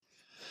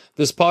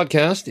This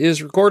podcast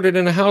is recorded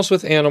in a house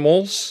with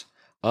animals.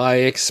 I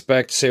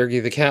expect Sergey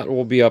the cat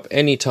will be up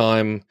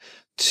anytime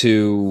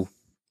to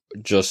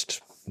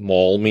just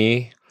maul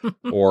me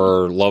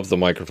or love the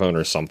microphone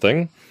or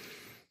something.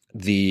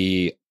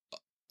 The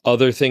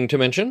other thing to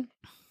mention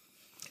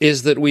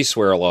is that we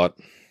swear a lot.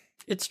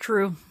 It's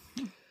true.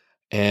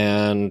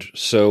 And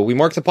so we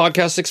mark the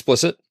podcast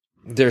explicit.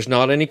 There's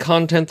not any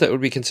content that would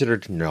be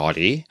considered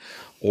naughty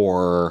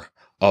or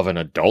of an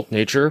adult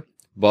nature,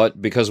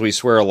 but because we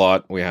swear a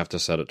lot, we have to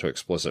set it to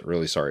explicit.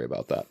 Really sorry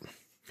about that.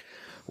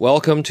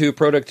 Welcome to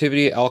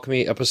Productivity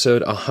Alchemy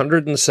episode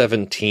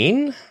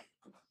 117.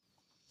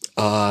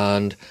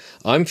 And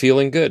I'm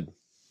feeling good.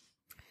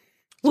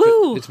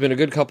 Woo! It's been a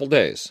good couple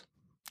days.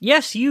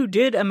 Yes, you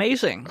did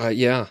amazing.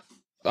 Yeah.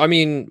 I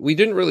mean, we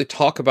didn't really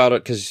talk about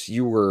it because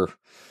you were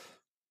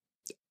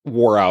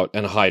wore out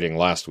and hiding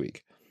last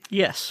week.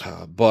 Yes.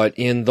 But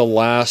in the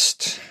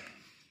last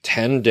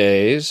 10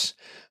 days,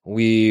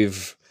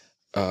 we've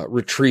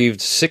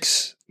retrieved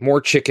 6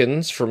 more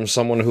chickens from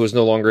someone who is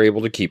no longer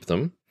able to keep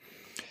them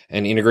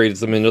and integrated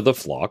them into the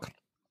flock.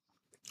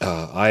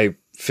 I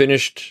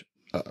finished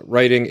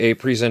writing a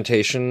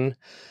presentation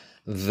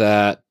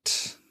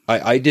that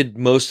I did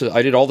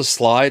I did all the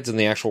slides and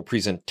the actual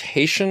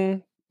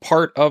presentation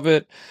part of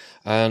it.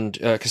 And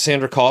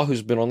Cassandra Kaw,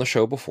 who's been on the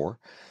show before,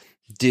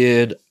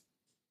 did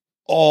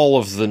all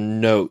of the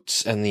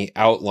notes and the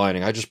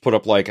outlining. I just put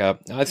up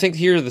I think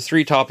here are the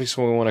 3 topics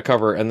we want to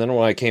cover. And then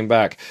when I came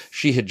back,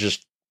 she had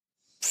just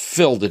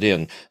filled it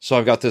in. So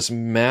I've got this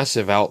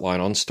massive outline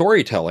on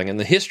storytelling and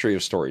the history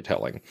of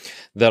storytelling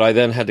that I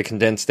then had to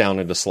condense down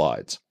into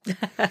slides,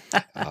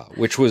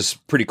 which was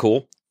pretty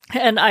cool.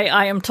 And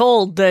I am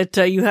told that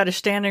you had a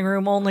standing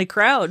room only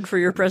crowd for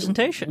your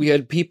presentation. We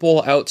had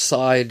people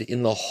outside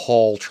in the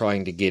hall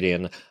trying to get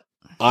in.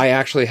 I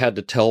actually had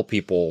to tell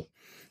people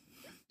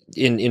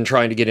in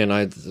trying to get in,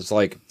 I was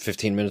like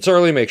 15 minutes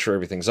early, make sure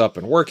everything's up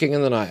and working,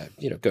 and then I,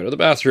 go to the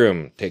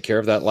bathroom, take care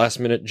of that last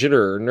minute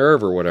jitter or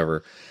nerve or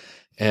whatever.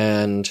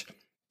 And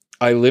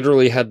I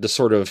literally had to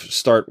sort of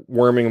start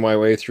worming my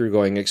way through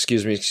going,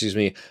 excuse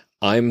me,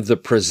 I'm the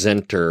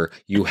presenter.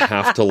 You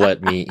have to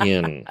let me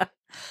in.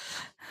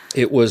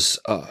 It was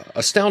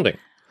astounding.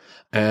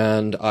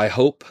 And I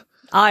hope...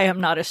 I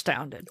am not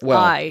astounded. Well,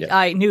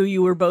 I knew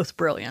you were both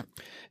brilliant.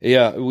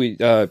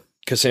 Yeah,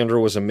 Cassandra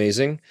was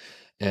amazing.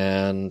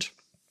 And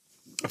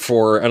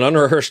for an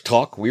unrehearsed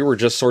talk, we were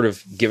just sort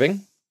of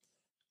giving.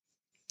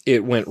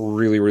 It went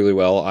really, really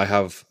well.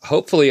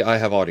 Hopefully I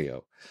have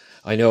audio.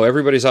 I know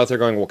everybody's out there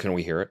going, well, can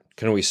we hear it?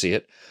 Can we see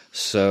it?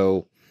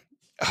 So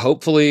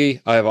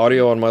hopefully I have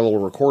audio on my little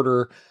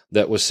recorder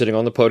that was sitting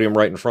on the podium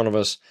right in front of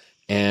us.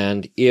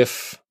 And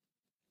if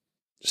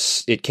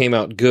it came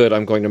out good,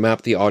 I'm going to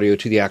map the audio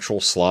to the actual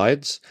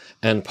slides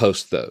and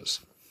post those.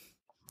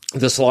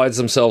 The slides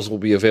themselves will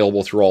be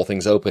available through All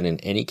Things Open in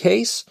any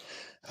case.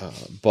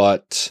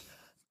 But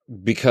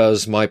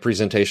because my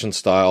presentation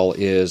style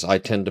is I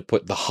tend to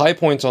put the high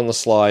points on the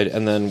slide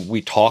and then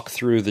we talk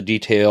through the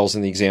details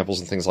and the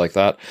examples and things like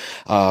that.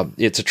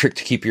 It's a trick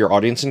to keep your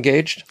audience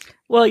engaged.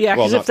 Well, yeah,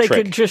 because if they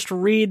could just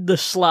read the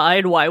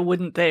slide, why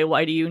wouldn't they?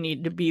 Why do you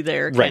need to be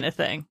there kind of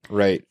thing?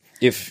 Right.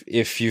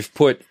 If you've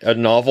put a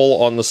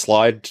novel on the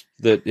slide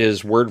that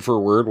is word for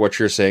word what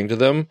you're saying to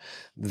them,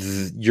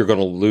 you're going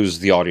to lose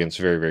the audience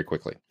very, very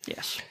quickly.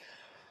 Yes.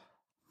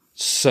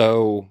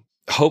 So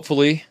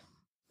hopefully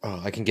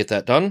I can get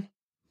that done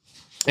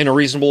in a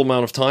reasonable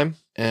amount of time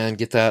and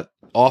get that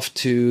off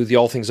to the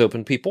All Things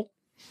Open people,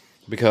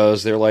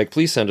 because they're like,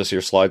 please send us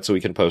your slides so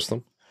we can post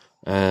them.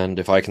 And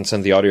if I can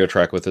send the audio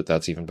track with it,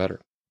 that's even better.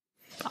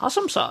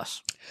 Awesome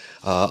sauce.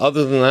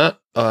 Other than that,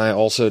 I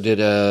also did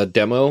a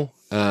demo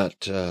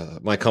at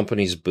my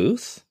company's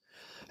booth.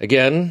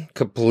 Again,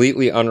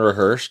 completely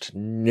unrehearsed.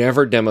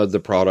 Never demoed the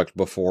product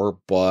before,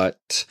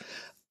 but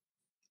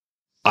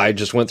I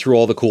just went through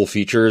all the cool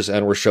features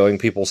and we're showing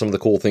people some of the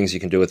cool things you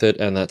can do with it,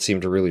 and that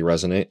seemed to really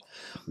resonate,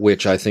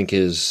 which I think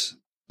is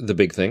the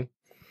big thing.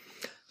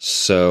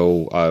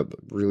 So I'm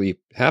really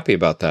happy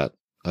about that.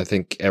 I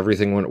think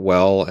everything went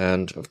well,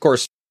 and of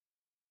course,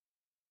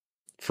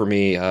 for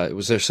me, it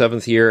was their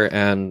 7th year,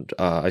 and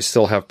I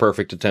still have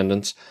perfect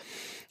attendance.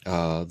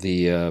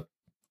 The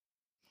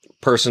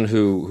person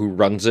who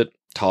runs it,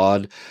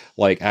 Todd,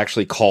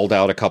 actually called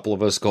out a couple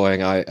of us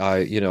going,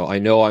 I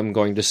know I'm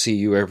going to see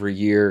you every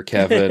year,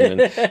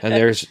 Kevin. And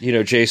there's,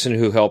 Jason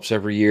who helps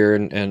every year,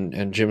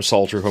 and Jim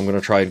Salter, who I'm going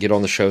to try and get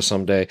on the show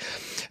someday.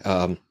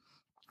 And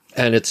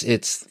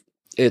it's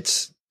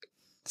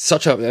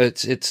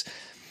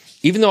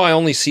even though I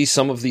only see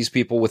some of these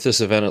people with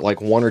this event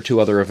at 1 or 2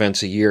 other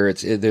events a year,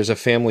 there's a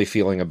family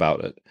feeling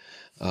about it.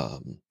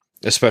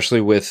 Especially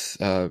with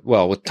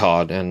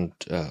Todd and,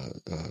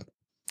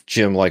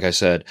 Jim, like I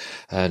said,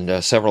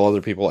 and several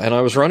other people. And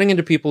I was running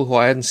into people who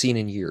I hadn't seen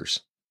in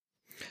years.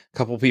 A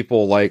couple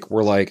people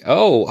were like,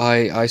 oh,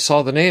 I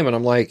saw the name, and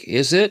I'm like,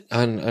 is it?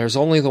 And there's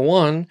only the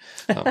one.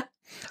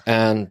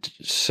 And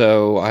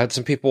so I had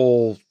some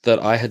people that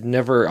I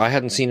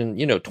hadn't seen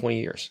in,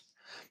 20 years.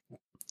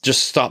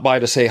 just stopped by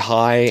to say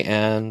hi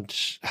and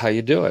how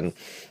you doing.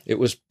 It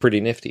was pretty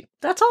nifty.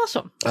 That's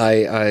awesome.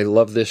 I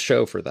love this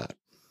show for that.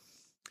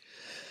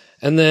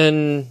 And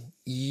then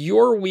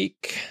your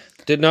week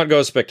did not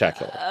go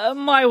spectacular.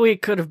 My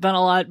week could have been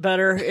a lot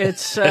better.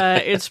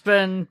 It's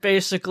been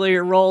basically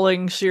a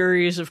rolling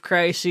series of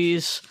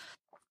crises.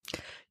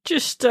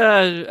 Just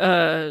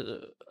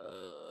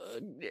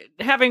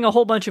having a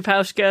whole bunch of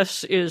house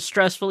guests is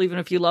stressful, even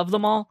if you love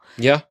them all.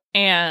 Yeah.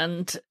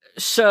 And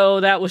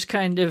so that was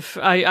kind of,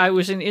 I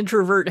was in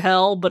introvert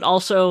hell, but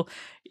also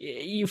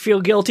you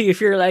feel guilty if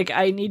you're like,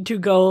 I need to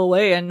go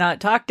away and not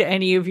talk to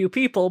any of you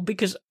people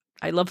because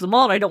I love them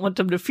all and I don't want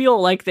them to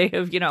feel like they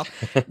have,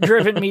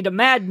 driven me to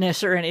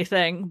madness or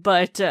anything.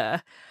 But,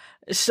 and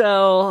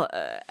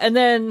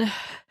then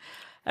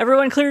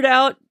everyone cleared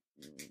out.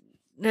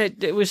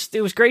 It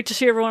was great to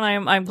see everyone.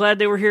 I'm glad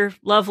they were here.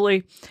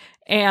 Lovely.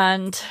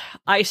 And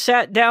I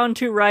sat down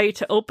to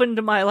write,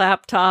 opened my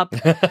laptop,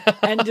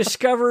 and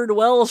discovered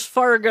Wells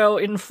Fargo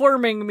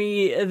informing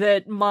me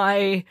that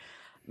my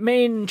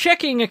main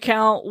checking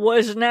account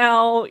was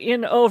now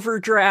in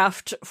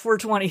overdraft for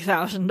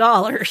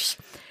 $20,000.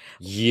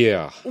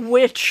 Yeah.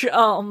 Which,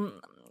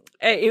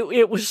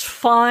 it was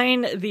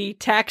fine. The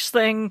tax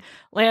thing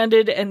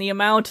landed and the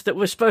amount that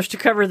was supposed to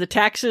cover the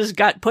taxes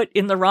got put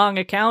in the wrong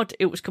account.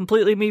 It was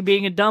completely me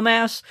being a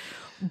dumbass.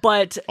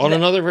 But on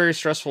another very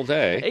stressful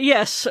day.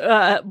 Yes,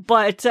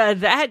 but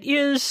that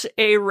is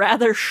a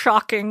rather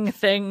shocking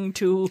thing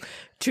to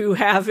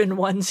have in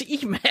one's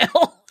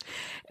email.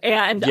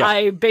 And yeah.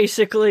 I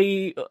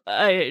basically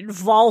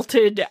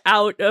vaulted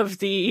out of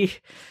the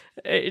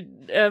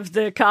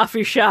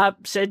coffee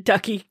shop, said,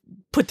 Ducky,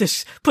 put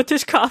this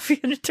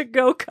coffee in a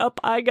to-go cup.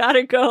 I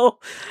gotta go.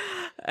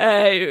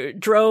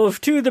 Drove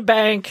to the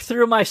bank,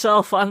 threw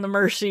myself on the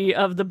mercy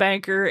of the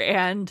banker,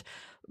 and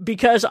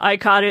because I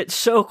caught it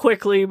so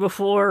quickly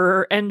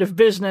before end of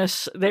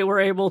business, they were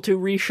able to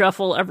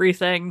reshuffle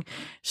everything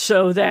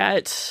so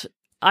that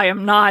I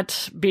am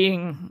not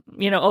being,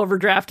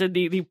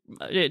 overdrafted,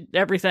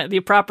 everything, the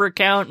proper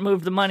account,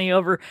 move the money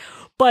over.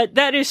 But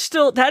that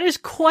is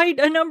quite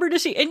a number to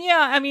see. And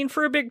yeah, I mean,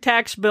 for a big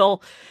tax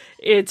bill,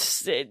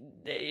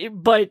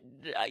 but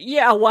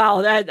yeah,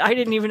 wow, that I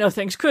didn't even know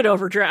things could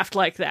overdraft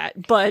like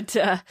that. But,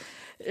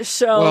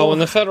 well, when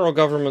the federal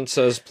government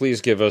says,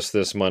 please give us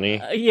this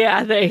money,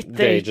 yeah,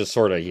 they just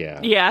sort of, yeah.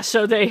 Yeah,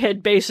 so they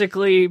had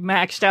basically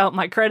maxed out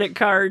my credit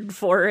card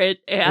for it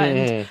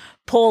and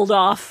pulled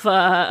off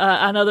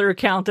another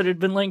account that had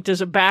been linked as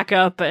a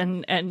backup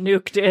and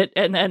nuked it.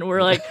 And then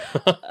we're like,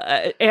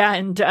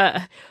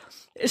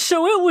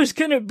 so it was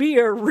going to be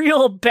a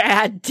real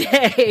bad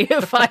day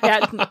if I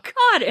hadn't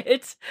caught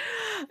it.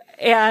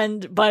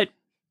 But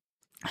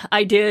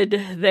I did.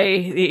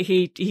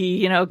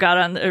 He got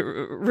on a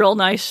real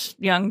nice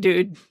young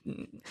dude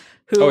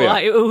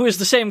who was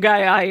the same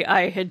guy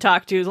I had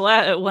talked to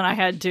when I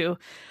had to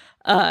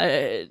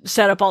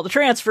set up all the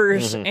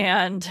transfers,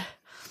 and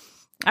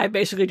I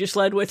basically just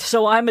led with,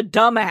 so I'm a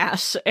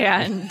dumbass,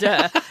 and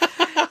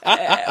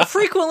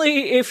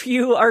frequently, if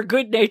you are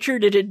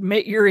good-natured and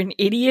admit you're an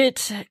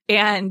idiot,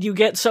 and you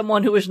get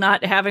someone who is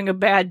not having a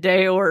bad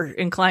day or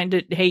inclined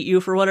to hate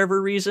you for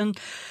whatever reason,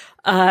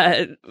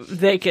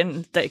 they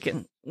can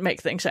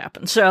make things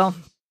happen. So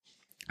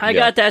I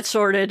got that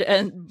sorted,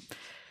 and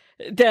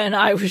then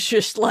I was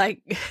just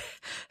like,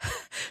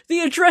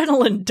 the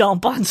adrenaline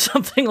dump on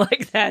something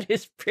like that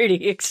is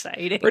pretty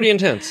exciting. Pretty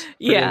intense.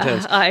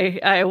 Intense.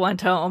 I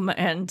went home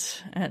and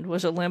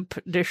was a limp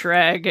dish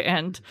rag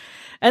and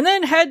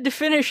then had to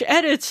finish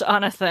edits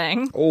on a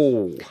thing.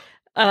 Oh.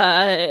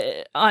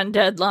 On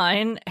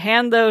deadline,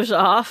 hand those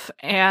off,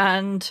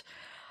 and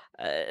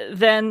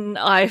then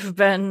I've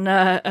been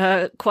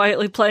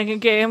quietly playing a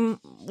game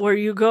where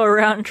you go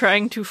around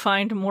trying to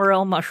find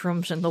morel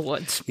mushrooms in the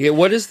woods. Yeah,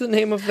 what is the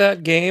name of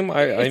that game?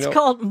 It's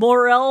called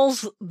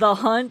Morels the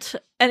Hunt,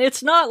 and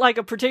it's not like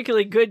a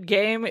particularly good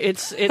game.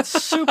 It's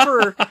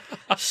super,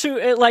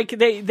 like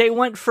they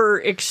went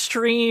for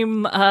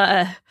extreme,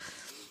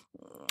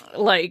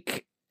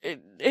 like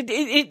it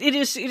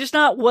is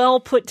not well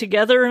put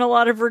together in a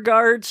lot of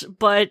regards,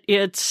 but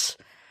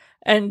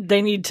and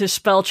they need to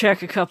spell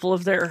check a couple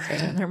of their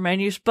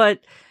menus, but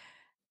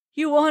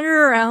you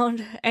wander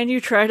around and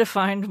you try to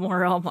find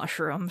morel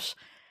mushrooms.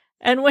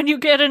 And when you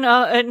get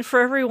enough, and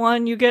for every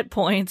one you get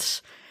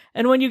points,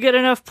 and when you get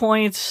enough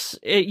points,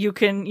 you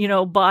can,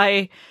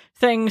 buy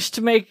things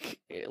to make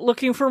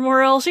looking for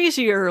morels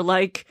easier,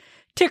 like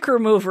tick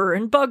remover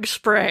and bug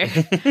spray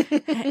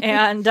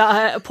and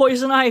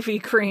poison ivy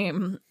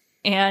cream.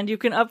 And you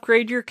can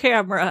upgrade your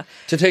camera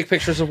to take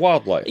pictures of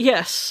wildlife.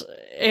 Yes.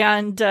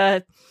 And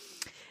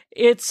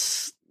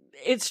it's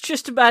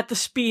just about the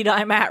speed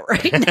I'm at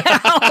right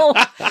now.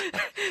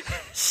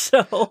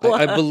 So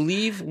I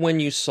believe when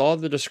you saw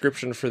the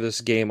description for this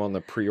game on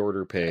the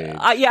pre-order page,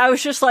 I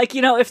was just like,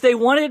 if they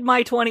wanted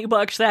my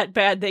 $20 that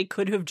bad, they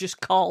could have just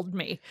called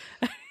me.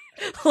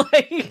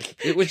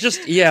 Like it was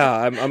just,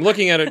 I'm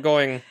looking at it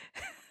going,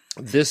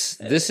 This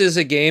is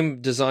a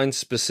game designed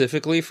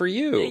specifically for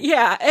you.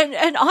 Yeah,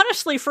 and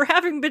honestly, for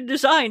having been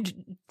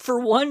designed for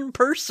one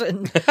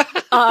person,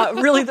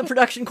 really the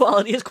production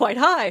quality is quite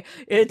high.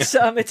 It's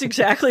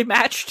exactly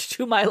matched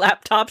to my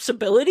laptop's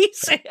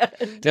abilities.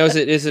 And, now,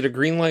 is it a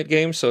Greenlight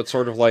game? So it's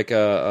sort of like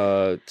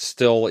a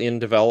still in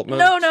development?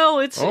 No,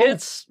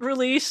 it's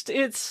released.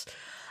 It's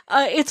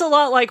a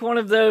lot like one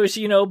of those,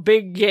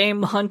 big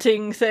game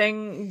hunting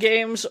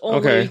games. Only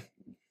Okay.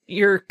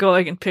 You're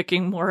going and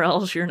picking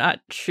morels. You're not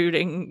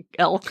shooting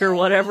elk or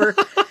whatever.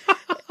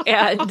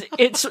 And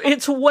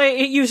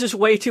it uses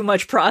way too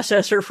much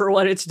processor for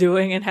what it's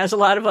doing and has a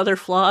lot of other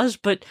flaws,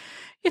 but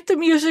yet the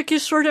music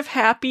is sort of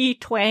happy,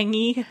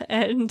 twangy,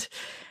 and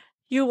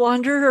you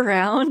wander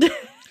around.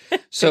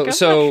 So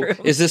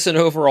is this an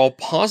overall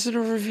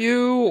positive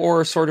review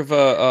or sort of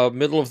a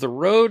middle of the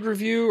road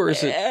review, or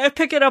is it?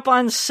 Pick it up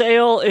on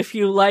sale if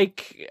you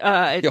like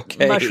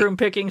Okay. mushroom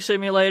picking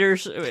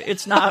simulators.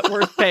 It's not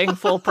worth paying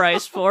full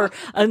price for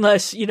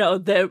unless,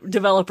 the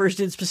developers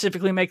did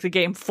specifically make the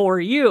game for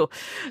you.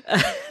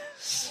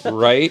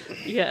 Right?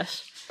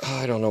 Yes.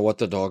 I don't know what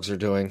the dogs are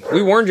doing.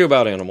 We warned you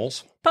about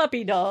animals.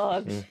 Puppy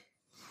dogs.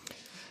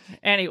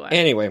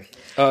 Anyway.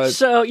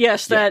 So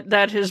yes,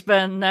 that has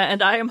been,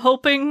 and I am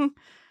hoping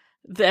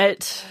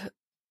that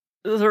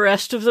the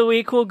rest of the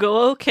week will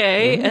go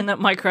okay, and that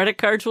my credit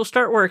cards will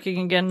start working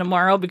again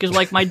tomorrow, because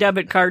like my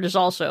debit card is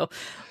also,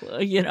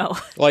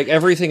 like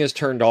everything is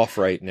turned off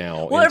right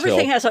now. Well,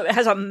 everything has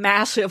a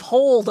massive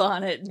hold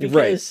on it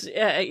because,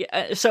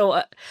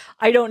 so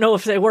I don't know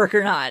if they work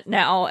or not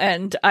now,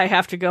 and I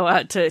have to go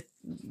out to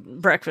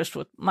breakfast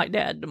with my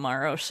dad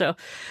tomorrow. So,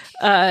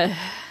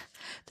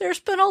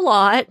 there's been a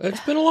lot. It's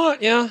been a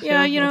lot, yeah.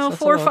 Yeah,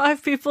 that's 4 or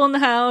 5 people in the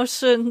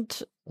house and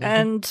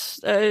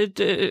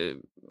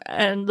the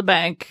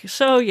bank.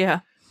 So,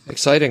 yeah.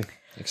 Exciting.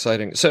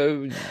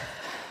 So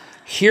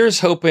here's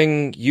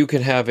hoping you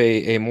can have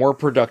a more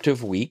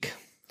productive week.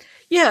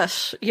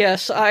 Yes.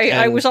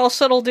 I was all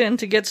settled in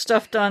to get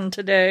stuff done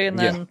today, and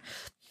then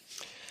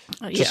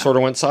just sort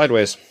of went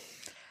sideways.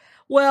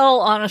 Well,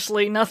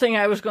 honestly, nothing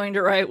I was going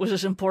to write was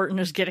as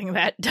important as getting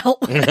that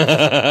dealt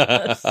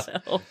with.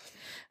 So.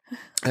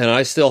 And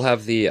I still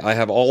have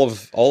all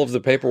of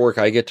the paperwork.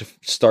 I get to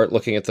start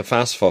looking at the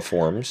FAFSA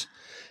forms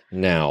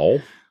now.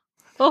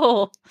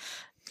 Oh.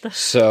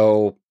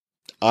 So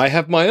I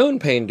have my own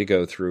pain to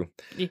go through.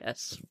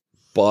 Yes.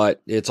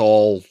 But it's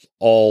all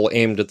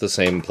aimed at the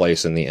same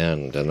place in the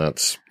end, and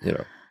that's,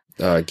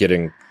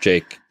 getting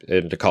Jake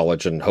into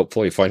college and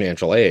hopefully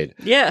financial aid.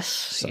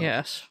 Yes.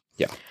 Yes.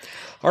 Yeah.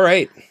 All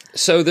right.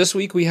 So this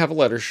week we have a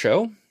letter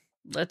show.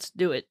 Let's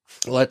do it.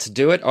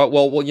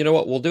 Well, you know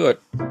what? We'll do it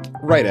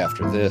right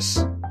after this.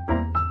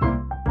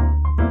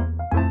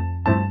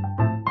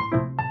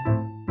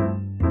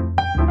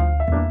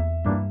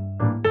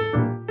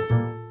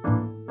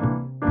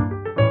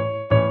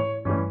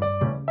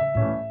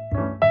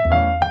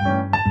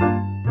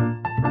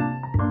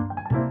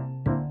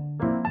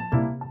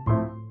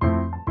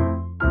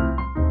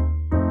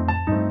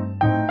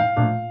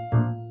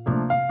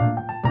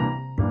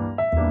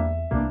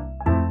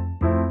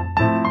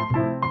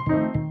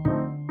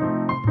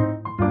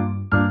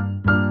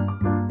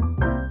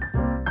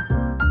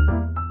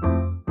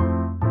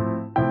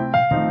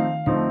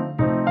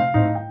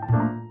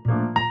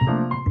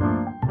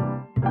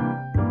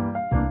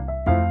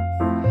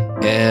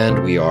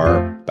 And we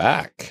are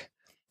back.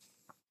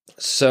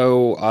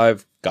 So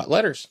I've got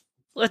letters.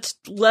 Let's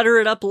letter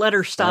it up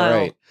letter style. All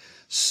right.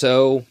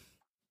 So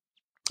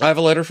I have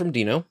a letter from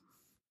Dino,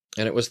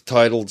 and it was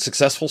titled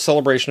Successful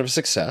Celebration of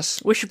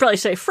Success. We should probably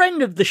say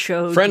friend of the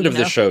show, Friend Dino. of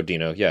the show,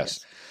 Dino,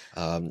 yes.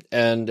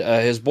 And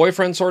his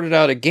boyfriend sorted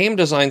out a game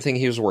design thing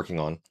he was working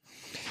on.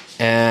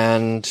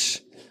 And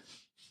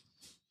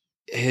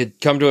he'd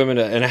come to him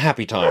in a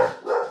happy time,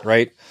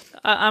 right?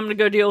 I'm going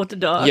to go deal with the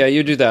dog. Yeah,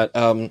 you do that.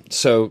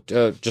 So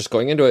just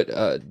going into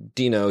it,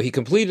 Dino, he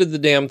completed the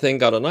damn thing,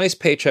 got a nice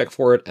paycheck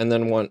for it, and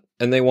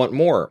they want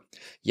more.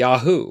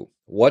 Yahoo!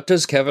 What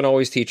does Kevin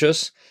always teach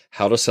us?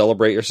 How to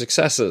celebrate your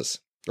successes.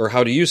 Or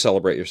how do you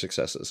celebrate your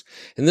successes?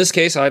 In this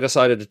case, I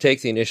decided to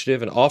take the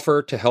initiative and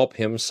offer to help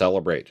him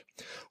celebrate.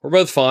 We're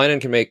both fine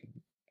and can make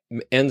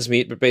ends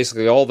meet, but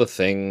basically all the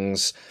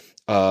things...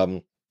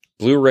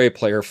 Blu-ray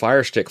player,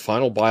 Fire Stick,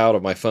 final buyout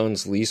of my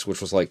phone's lease,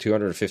 which was like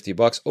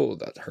 $250. Oh,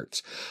 that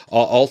hurts.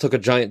 All took a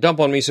giant dump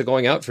on me, so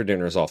going out for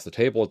dinner is off the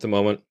table at the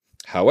moment.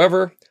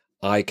 However,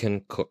 I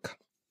can cook.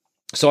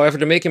 So I offered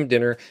to make him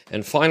dinner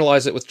and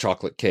finalize it with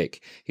chocolate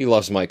cake. He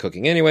loves my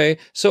cooking anyway,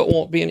 so it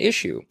won't be an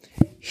issue.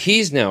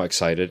 He's now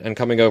excited and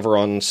coming over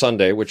on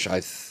Sunday, which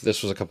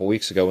this was a couple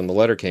weeks ago when the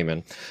letter came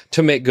in,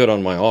 to make good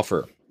on my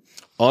offer.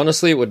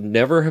 Honestly, it would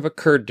never have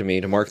occurred to me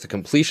to mark the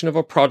completion of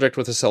a project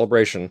with a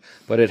celebration,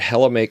 but it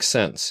hella makes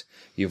sense.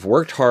 You've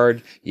worked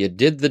hard, you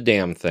did the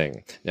damn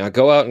thing. Now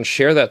go out and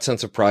share that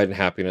sense of pride and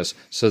happiness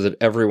so that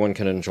everyone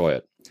can enjoy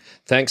it.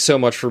 Thanks so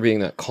much for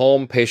being that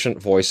calm,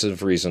 patient voice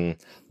of reason.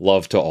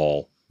 Love to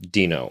all.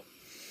 Dino.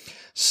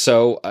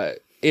 So,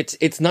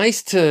 it's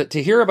nice to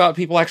hear about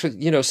people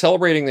actually,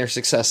 celebrating their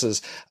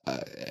successes,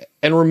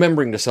 and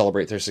remembering to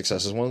celebrate their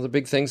successes. One of the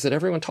big things that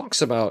everyone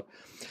talks about.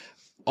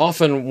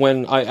 Often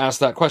when I ask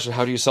that question,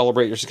 how do you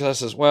celebrate your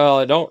successes? Well,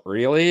 I don't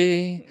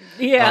really.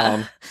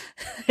 Yeah.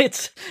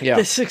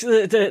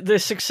 The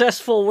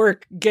successful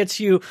work gets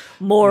you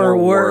more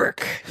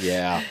work.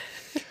 Yeah.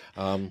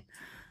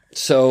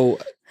 So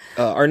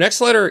our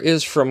next letter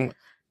is from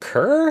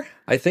Kerr.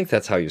 I think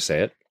that's how you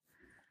say it.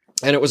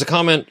 And it was a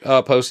comment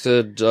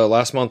posted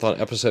last month on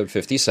episode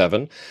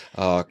 57,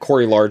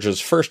 Corey Large's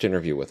first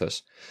interview with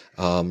us.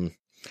 I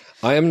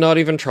am not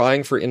even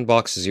trying for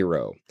inbox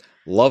 0.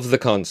 Love the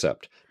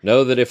concept.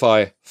 Know that if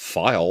I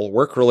file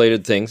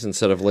work-related things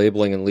instead of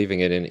labeling and leaving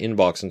it in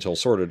inbox until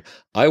sorted,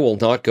 I will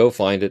not go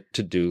find it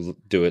to do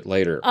it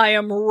later. I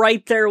am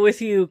right there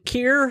with you,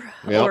 Kier.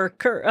 Yep. Or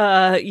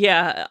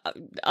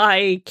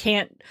I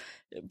can't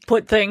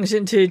put things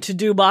into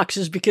to-do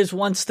boxes because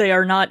once they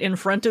are not in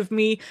front of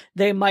me,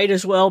 they might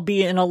as well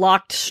be in a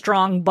locked,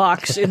 strong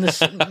box in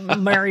the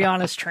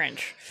Marianas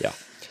Trench. Yeah.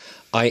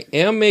 I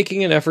am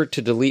making an effort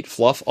to delete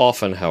fluff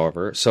often,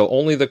 however, so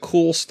only the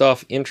cool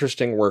stuff,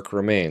 interesting work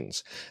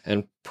remains,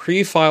 and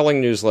pre-filing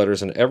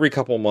newsletters and every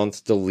couple months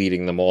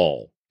deleting them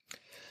all.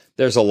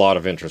 There's a lot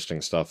of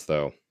interesting stuff,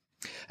 though.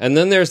 And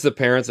then there's the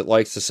parent that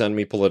likes to send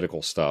me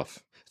political stuff.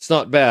 It's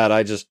not bad,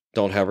 I just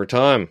don't have her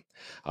time.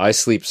 I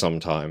sleep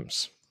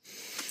sometimes.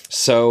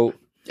 So,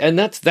 and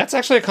that's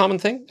actually a common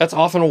thing. That's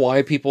often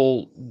why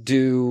people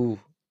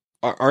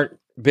aren't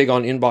big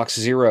on inbox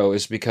 0,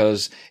 is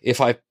because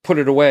if I put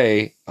it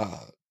away,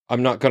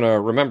 I'm not going to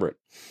remember it.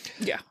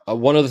 Yeah.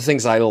 One of the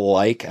things I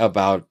like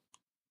about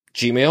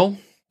Gmail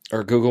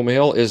or Google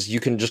Mail is you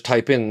can just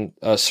type in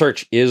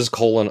search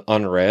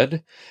is:unread,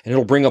 and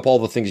it'll bring up all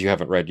the things you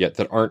haven't read yet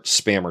that aren't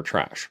spam or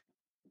trash.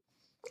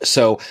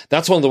 So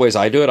that's one of the ways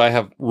I do it. I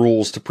have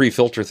rules to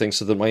pre-filter things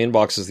so that my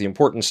inbox is the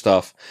important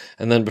stuff.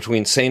 And then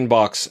between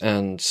SaneBox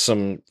and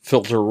some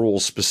filter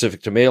rules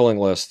specific to mailing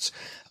lists,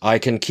 I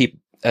can keep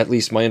at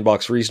least my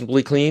inbox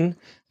reasonably clean.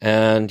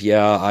 And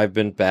yeah, I've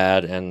been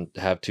bad and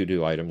have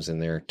to-do items in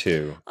there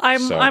too.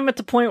 I'm at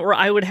the point where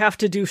I would have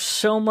to do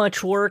so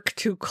much work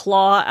to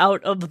claw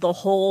out of the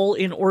hole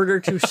in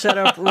order to set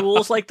up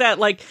rules like that.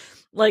 Like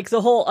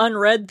the whole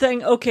unread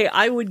thing. Okay,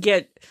 I would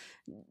get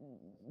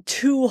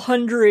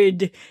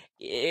 200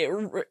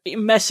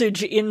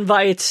 message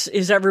invites.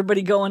 Is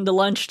everybody going to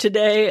lunch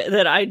today?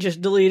 That I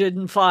just deleted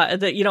and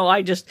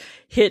I just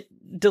hit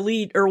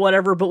delete or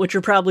whatever, but which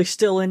are probably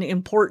still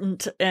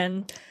important.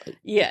 And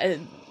yeah.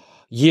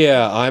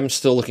 Yeah, I'm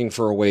still looking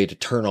for a way to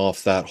turn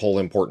off that whole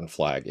important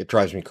flag. It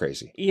drives me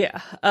crazy.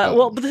 Yeah.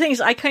 But the thing is,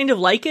 I kind of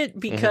like it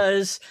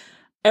because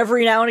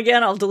every now and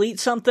again I'll delete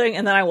something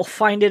and then I will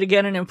find it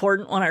again in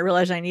important when I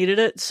realize I needed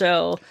it.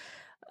 So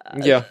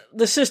yeah,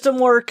 the system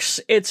works.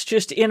 It's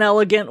just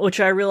inelegant, which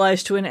I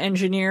realize to an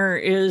engineer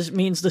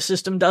means the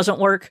system doesn't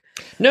work.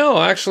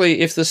 No, actually,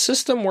 if the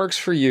system works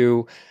for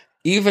you,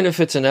 even if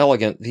it's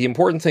inelegant, the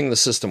important thing, the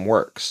system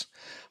works.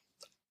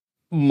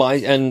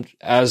 And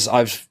as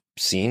I've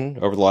seen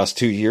over the last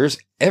 2 years,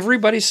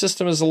 everybody's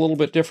system is a little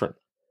bit different.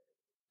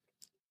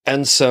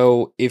 And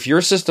so if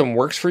your system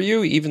works for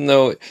you, even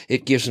though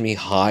it gives me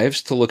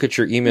hives to look at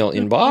your email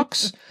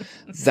inbox,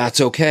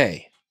 that's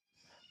okay.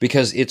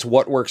 Because it's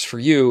what works for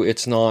you.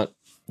 It's not,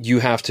 you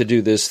have to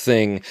do this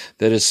thing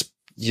that is,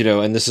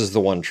 and this is the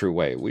one true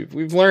way.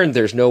 We've learned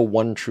there's no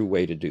one true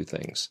way to do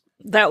things.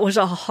 That was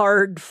a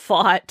hard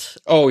fought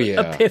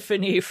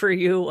epiphany for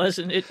you,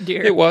 wasn't it,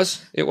 dear? It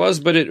was,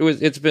 but it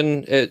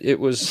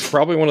was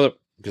probably one of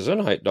the,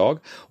 Gesundheit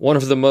dog, one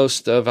of the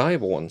most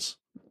valuable ones.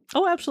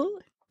 Oh,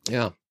 absolutely.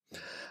 Yeah.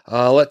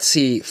 Let's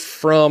see,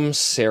 from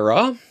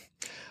Sarah,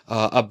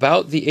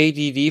 about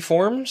the ADD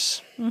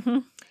forms. Mm-hmm.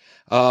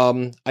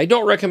 I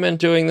don't recommend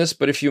doing this,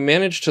 but if you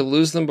manage to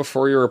lose them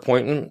before your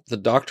appointment, the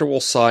doctor will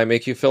sigh,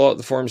 make you fill out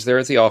the forms there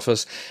at the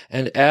office,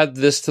 and add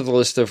this to the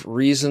list of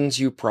reasons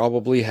you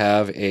probably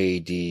have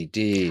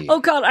ADD.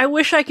 Oh God, I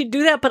wish I could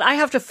do that, but I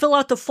have to fill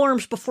out the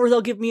forms before they'll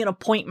give me an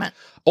appointment.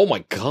 Oh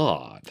my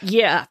God.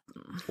 Yeah.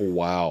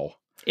 Wow.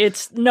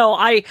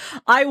 I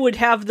would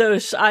have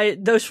those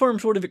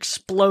forms would have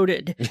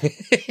exploded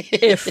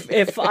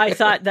if I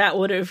thought that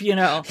would have,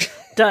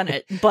 done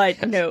it,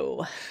 but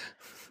no.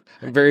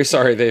 I'm very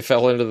sorry they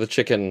fell into the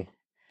chicken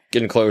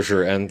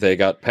enclosure and they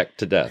got pecked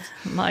to death.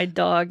 My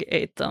dog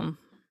ate them.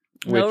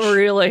 No,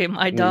 really,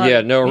 my dog.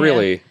 Yeah, no,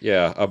 really.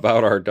 Yeah,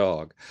 about our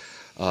dog.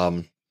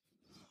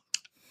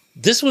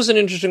 This was an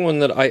interesting one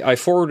that I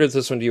forwarded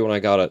this one to you when I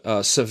got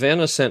it.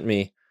 Savannah sent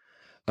me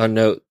a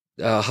note.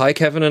 Hi,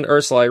 Kevin and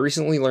Ursula. I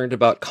recently learned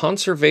about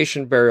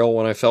conservation burial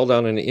when I fell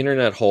down an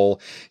internet hole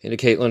into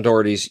Caitlin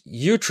Doherty's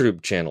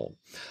YouTube channel.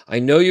 I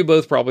know you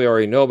both probably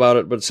already know about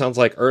it, but it sounds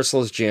like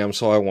Ursula's jam,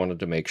 so I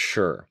wanted to make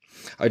sure.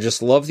 I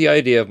just love the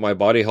idea of my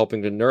body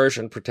helping to nourish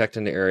and protect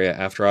an area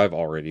after I've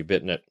already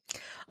bitten it.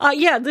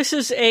 Yeah, this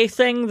is a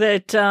thing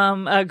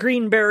that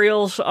green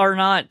burials are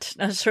not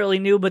necessarily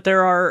new, but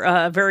there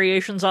are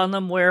variations on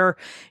them where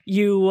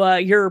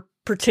your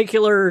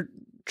particular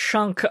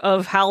chunk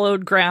of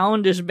hallowed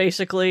ground is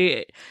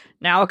basically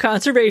now a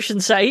conservation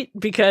site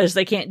because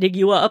they can't dig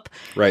you up.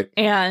 Right.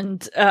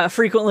 And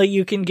frequently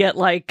you can get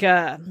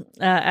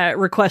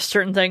request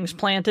certain things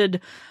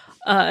planted.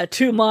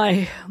 To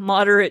my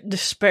moderate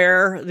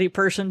despair, the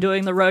person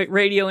doing the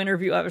radio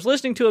interview I was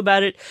listening to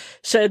about it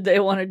said they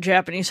wanted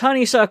Japanese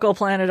honeysuckle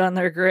planted on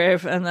their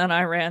grave, and then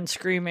I ran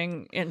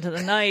screaming into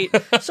the night.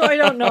 So I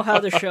don't know how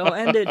the show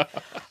ended.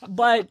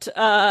 But,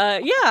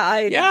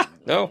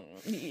 no.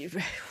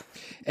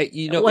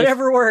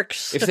 Whatever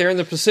works. If they're in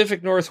the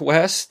Pacific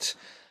Northwest,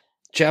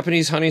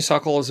 Japanese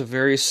honeysuckle is a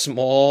very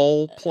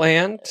small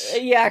plant.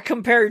 Yeah,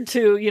 compared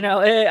to,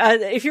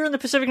 if you're in the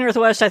Pacific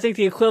Northwest, I think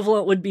the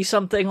equivalent would be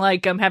something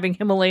like having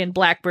Himalayan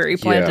blackberry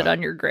planted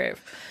on your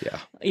grave. Yeah.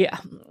 Yeah.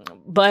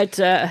 But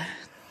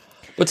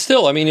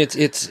still, I mean,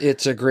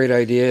 it's a great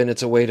idea, and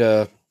it's a way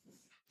to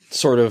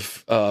sort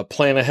of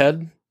plan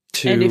ahead.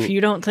 And if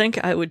you don't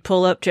think I would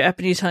pull up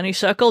Japanese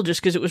honeysuckle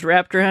just because it was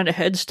wrapped around a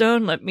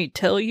headstone, let me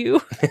tell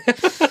you,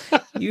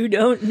 you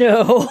don't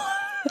know.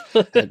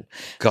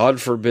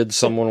 God forbid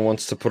someone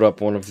wants to put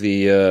up one of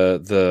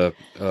the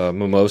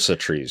mimosa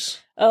trees.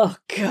 Oh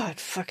God,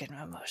 fucking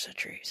mimosa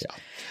trees. Yeah.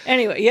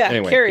 Anyway,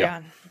 carry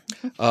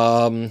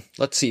on.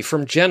 Let's see,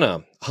 from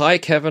Jenna. Hi,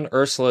 Kevin,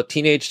 Ursula,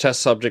 teenage test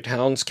subject,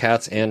 hounds,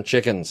 cats, and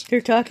chickens.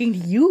 They're talking to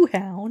you,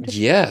 hound.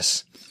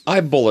 Yes.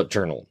 I bullet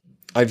journal.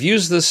 I've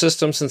used this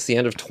system since the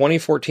end of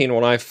 2014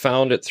 when I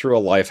found it through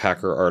a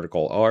Lifehacker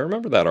article. Oh, I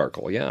remember that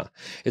article, yeah.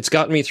 It's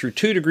gotten me through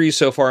 2 degrees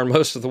so far and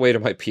most of the way to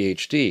my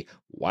PhD.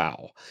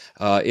 Wow.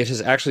 It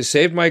has actually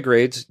saved my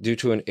grades due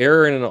to an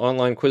error in an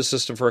online quiz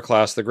system for a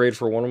class. The grade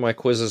for one of my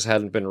quizzes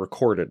hadn't been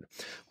recorded.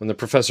 When the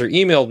professor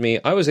emailed me,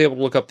 I was able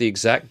to look up the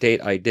exact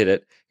date I did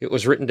it. It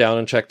was written down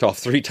and checked off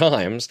 3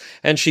 times,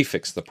 and she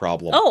fixed the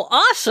problem. Oh,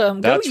 awesome.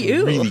 That's Go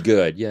you. Really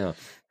good, yeah.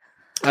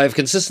 I've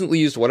consistently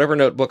used whatever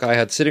notebook I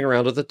had sitting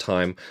around at the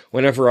time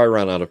whenever I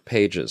ran out of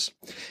pages.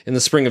 In the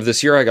spring of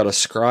this year, I got a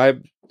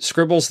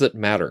Scribbles That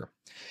Matter.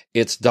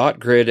 It's dot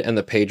grid and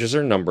the pages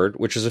are numbered,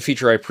 which is a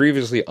feature I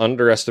previously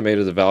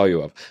underestimated the value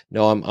of.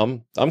 No,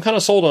 I'm kind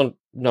of sold on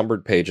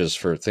numbered pages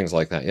for things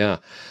like that. Yeah.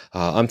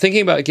 I'm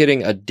thinking about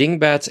getting a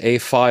Dingbats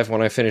A5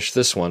 when I finish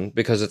this one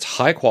because it's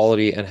high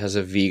quality and has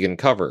a vegan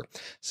cover.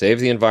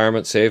 Save the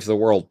environment, save the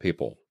world,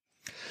 people.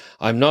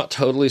 I'm not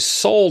totally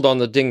sold on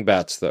the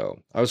Dingbats, though.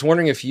 I was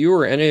wondering if you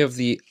or any of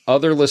the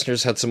other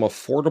listeners had some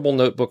affordable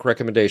notebook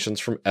recommendations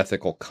from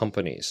ethical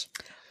companies.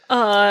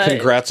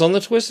 Congrats on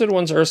the twisted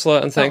ones,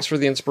 Ursula, and thanks for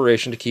the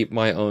inspiration to keep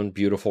my own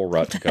beautiful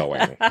rut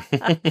going.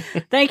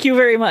 Thank you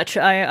very much.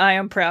 I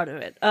am proud of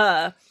it.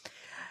 I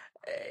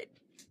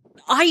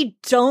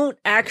don't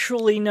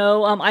actually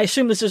know. I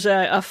assume this is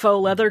a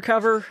faux leather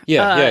cover.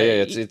 Yeah.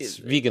 It's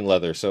vegan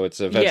leather, so it's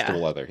a vegetable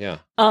leather. Yeah.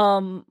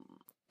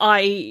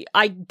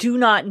 I do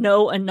not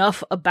know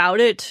enough about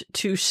it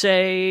to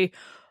say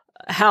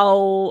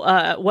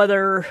how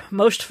whether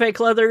most fake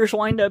leathers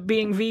wind up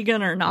being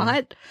vegan or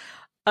not.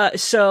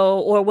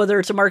 Or whether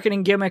it's a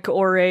marketing gimmick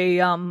or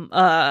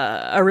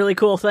a really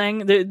cool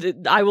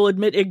thing. I will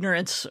admit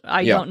ignorance.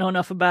 I don't know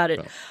enough about it.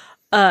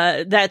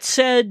 No. That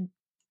said,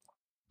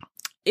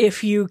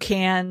 if you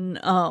can,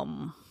 a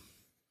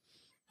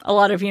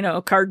lot of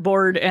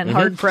cardboard and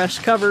hard press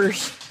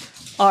covers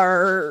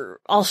are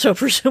also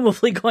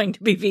presumably going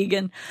to be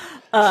vegan.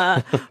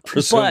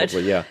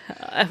 Presumably, yeah.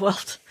 Well,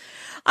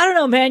 I don't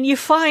know, man. You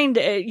find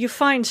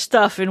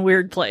stuff in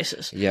weird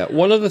places. Yeah,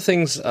 one of the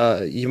things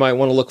you might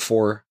want to look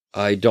for.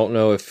 I don't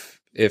know if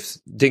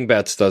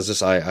Dingbats does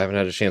this. I haven't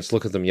had a chance to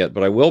look at them yet,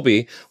 but I will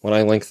be when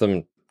I link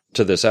them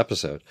to this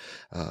episode.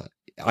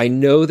 I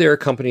know there are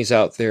companies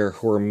out there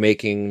who are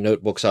making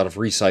notebooks out of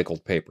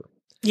recycled paper.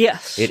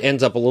 Yes, it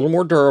ends up a little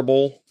more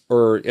durable.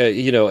 Or,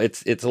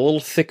 it's a little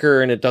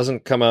thicker and it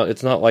doesn't come out.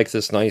 It's not like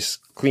this nice,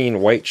 clean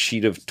white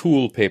sheet of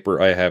tool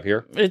paper I have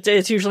here.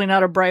 It's usually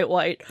not a bright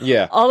white.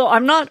 Yeah. Although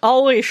I'm not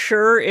always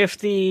sure if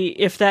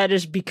that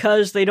is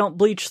because they don't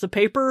bleach the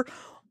paper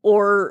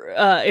or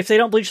if they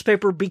don't bleach the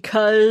paper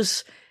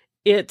because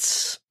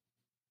it's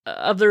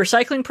of the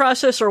recycling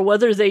process or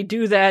whether they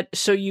do that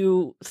so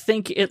you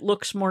think it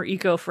looks more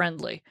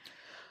eco-friendly.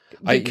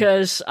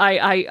 Because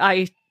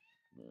I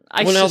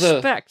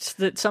suspect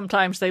that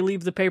sometimes they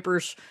leave the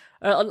papers,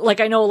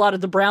 I know a lot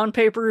of the brown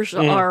papers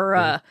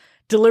are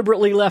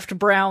deliberately left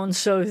brown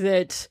so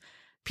that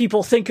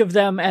people think of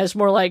them as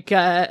more like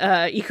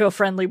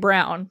eco-friendly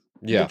brown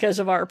because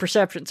of our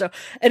perception. So,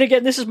 and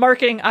again, this is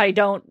marketing. I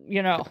don't,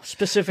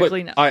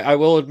 specifically know. I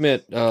will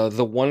admit,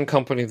 the one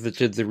company that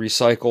did the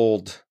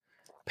recycled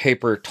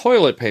paper,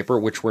 toilet paper,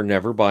 which we're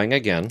never buying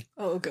again.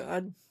 Oh,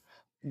 God.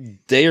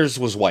 Theirs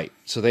was white,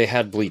 so they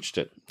had bleached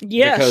it.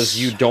 Yes.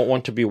 Because you don't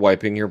want to be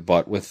wiping your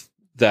butt with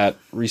that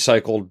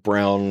recycled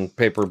brown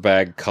paper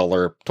bag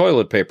color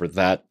toilet paper.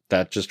 That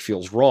just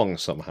feels wrong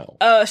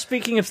somehow.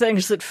 Speaking of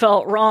things that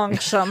felt wrong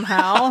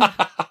somehow.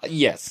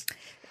 Yes.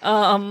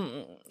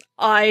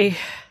 I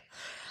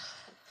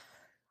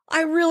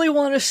really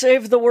want to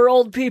save the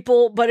world,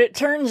 people, but it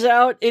turns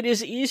out it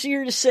is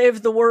easier to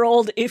save the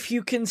world if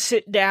you can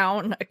sit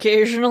down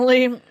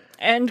occasionally.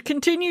 And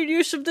continued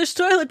use of this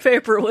toilet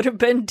paper would have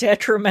been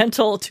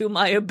detrimental to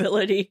my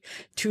ability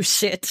to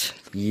sit.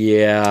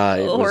 Yeah,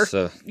 it was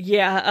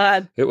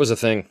a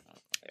thing.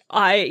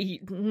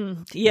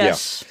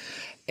 Yes.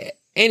 Yeah.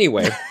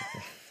 Anyway,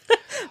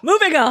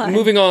 moving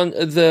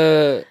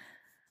on.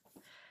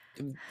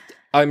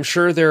 I'm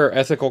sure there are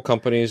ethical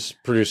companies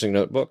producing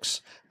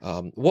notebooks.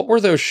 What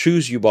were those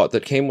shoes you bought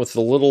that came with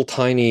the little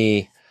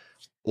tiny,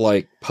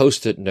 like,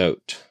 Post-it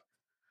note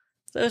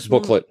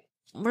booklet?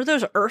 Were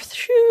those Earth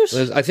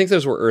shoes? I think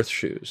those were Earth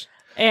shoes.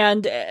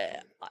 And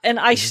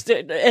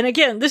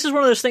again, this is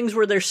one of those things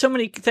where there's so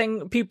many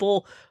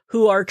people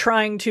who are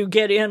trying to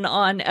get in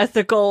on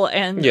ethical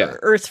and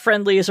Earth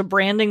friendly as a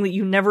branding that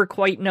you never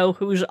quite know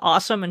who's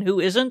awesome and who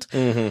isn't,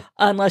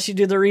 unless you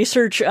do the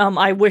research.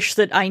 I wish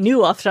that I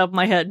knew off the top of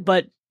my head,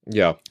 but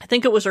yeah, I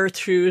think it was Earth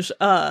shoes.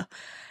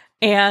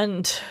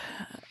 And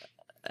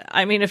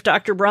I mean, if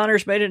Dr.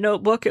 Bronner's made a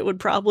notebook, it would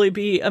probably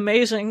be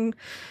amazing.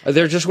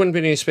 There just wouldn't be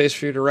any space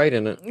for you to write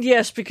in it.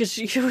 Yes, because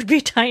it would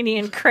be tiny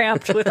and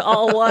cramped with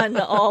all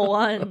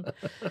one.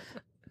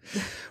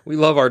 We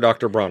love our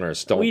Dr.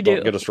 Bronners. Don't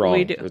get us wrong.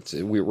 We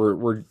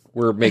do.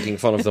 We're making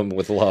fun of them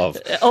with love.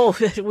 Oh,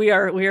 we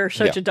are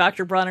such a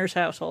Dr. Bronner's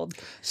household.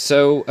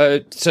 So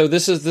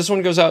this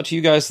one goes out to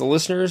you guys, the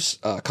listeners.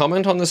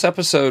 Comment on this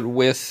episode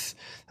with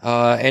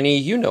any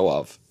you know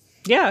of.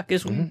 Yeah,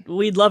 because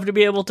we'd love to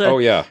be able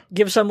to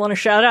give someone a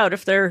shout out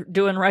if they're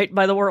doing right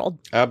by the world.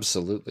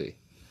 Absolutely.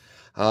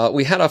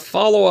 We had a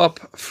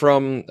follow-up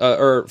from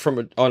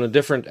on a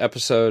different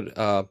episode.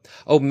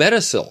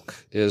 Metasilk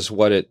is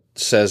what it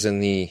says in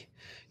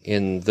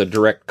the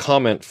direct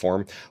comment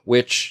form,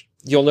 which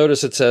you'll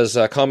notice it says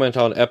comment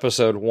on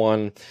episode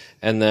 1,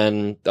 and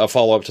then a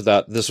follow-up to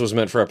that. This was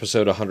meant for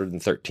episode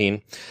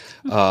 113.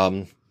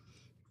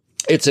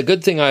 It's a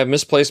good thing I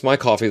misplaced my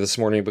coffee this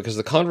morning because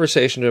the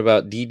conversation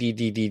about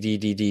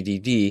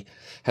D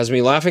has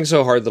me laughing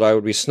so hard that I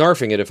would be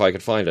snarfing it if I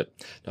could find it.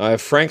 Now, I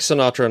have Frank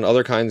Sinatra and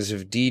other kinds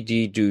of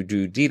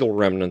deedle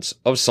remnants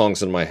of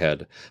songs in my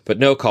head, but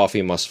no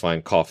coffee must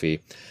find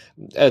coffee.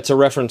 It's a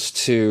reference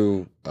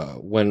to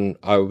when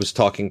I was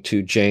talking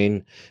to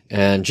Jane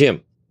and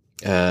Jim,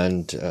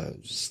 and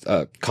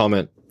a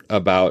comment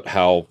about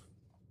how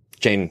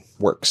Jane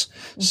works.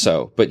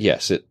 So, but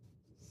yes,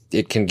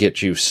 it can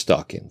get you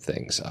stuck in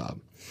things.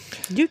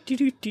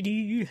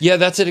 Yeah,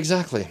 that's it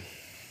exactly.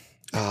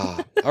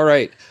 All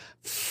right.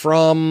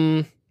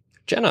 From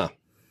Jenna.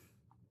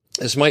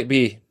 This might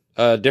be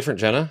a different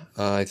Jenna.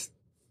 I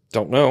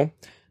don't know.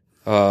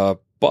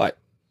 But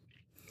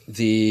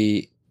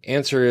the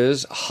answer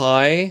is,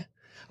 hi,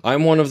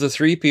 I'm one of the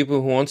 3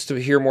 people who wants to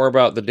hear more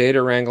about the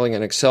data wrangling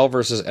and Excel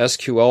versus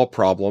SQL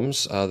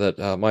problems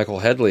that Michael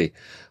Headley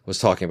was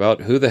talking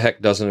about. Who the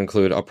heck doesn't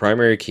include a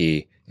primary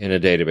key in a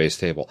database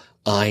table?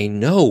 I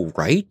know,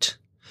 right?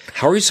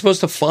 How are you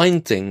supposed to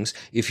find things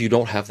if you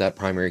don't have that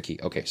primary key?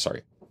 Okay,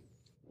 sorry.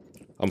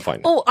 I'm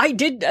fine now. Oh, I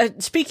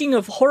did. Speaking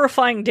of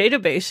horrifying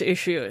database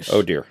issues.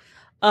 Oh, dear.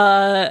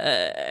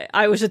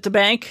 I was at the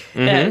bank,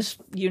 as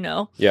you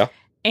know. Yeah.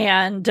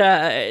 And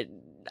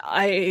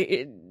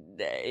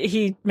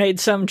he made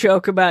some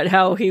joke about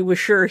how he was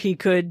sure he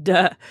could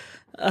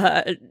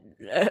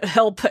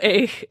help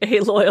a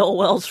loyal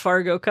Wells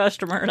Fargo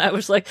customer, and I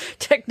was like,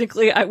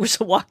 technically I was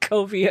a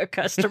Wachovia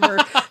customer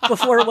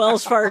before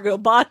Wells Fargo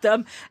bought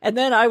them, and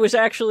then I was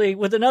actually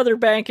with another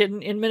bank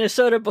in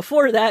Minnesota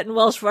before that, and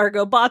Wells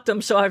Fargo bought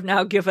them, so I've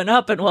now given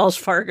up in Wells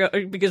Fargo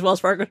because Wells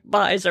Fargo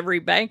buys every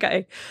bank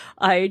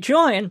I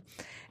join.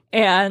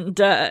 And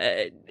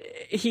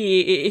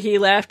he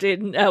laughed,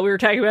 and we were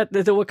talking about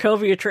the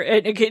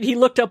Wachovia and he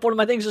looked up one of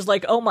my things, was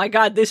like, oh my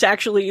god, this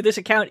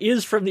account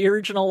is from the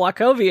original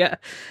Wachovia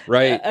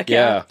account.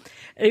 Yeah.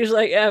 And he was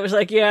like, I was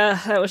like,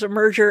 yeah, that was a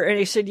merger. And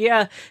he said,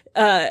 yeah,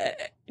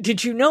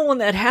 did you know when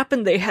that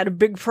happened they had a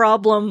big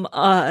problem?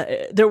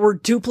 There were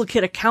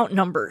duplicate account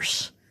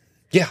numbers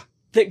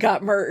that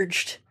got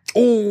merged.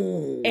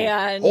 Oh,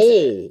 and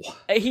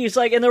he's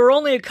like, and there were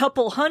only a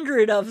couple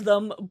hundred of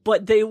them,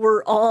 but they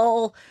were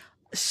all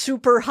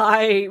super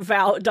high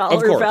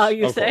dollar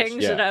value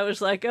things. And I was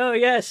like, oh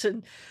yes.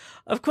 And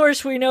of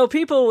course we know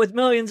people with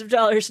millions of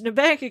dollars in a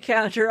bank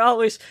account are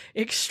always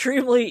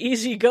extremely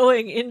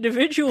easygoing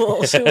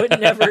individuals who would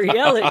never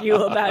yell at you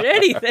about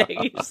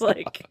anything. He's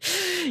like,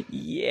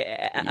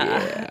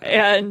 yeah.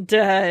 And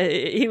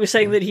he was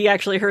saying that he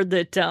actually heard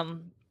that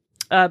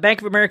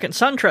Bank of America and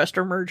SunTrust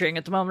are merging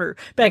at the moment, or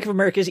Bank of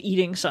America is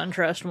eating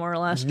SunTrust, more or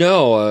less.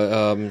 No,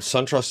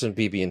 SunTrust and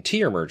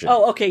BB&T are merging.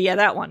 Oh, okay, yeah,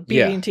 that one.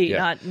 BB&T,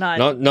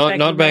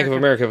 not Bank of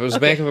America. If it was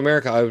Bank of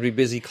America, I would be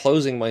busy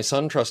closing my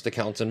SunTrust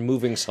accounts and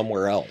moving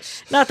somewhere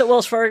else. Not that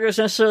Wells Fargo is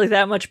necessarily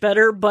that much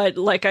better, but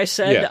like I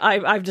said,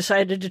 I've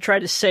decided to try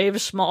to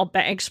save small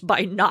banks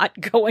by not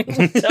going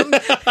with them,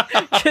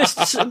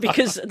 just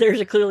because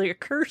there's clearly a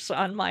curse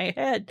on my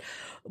head.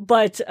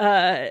 But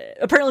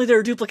apparently there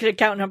are duplicate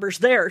account numbers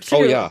there too.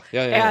 Oh yeah.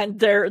 And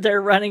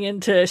they're running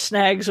into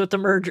snags with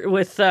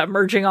the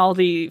merging all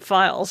the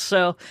files.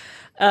 So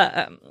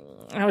I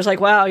was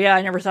like, wow, yeah,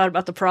 I never thought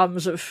about the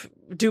problems of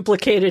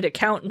duplicated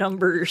account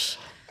numbers.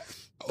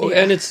 Oh,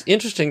 and it's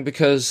interesting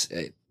because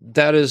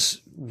that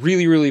is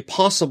really, really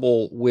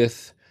possible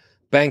with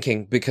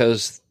banking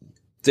because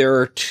there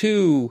are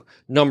two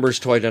numbers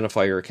to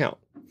identify your account.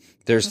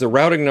 There's the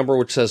routing number,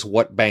 which says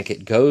what bank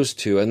it goes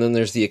to, and then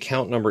there's the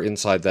account number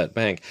inside that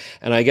bank.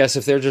 And I guess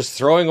if they're just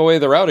throwing away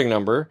the routing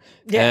number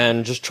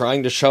and just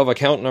trying to shove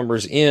account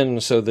numbers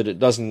in so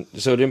that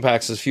so it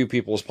impacts as few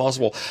people as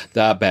possible,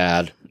 that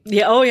bad.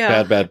 Yeah. Oh,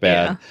 yeah. Bad.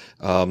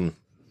 Yeah.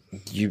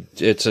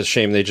 It's a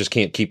shame they just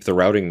can't keep the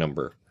routing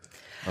number.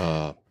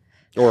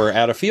 Or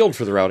add a field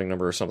for the routing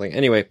number or something.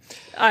 Anyway,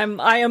 I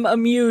am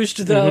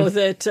amused though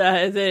that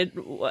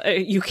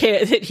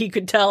he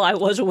could tell I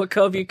was a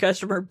Wachovia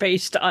customer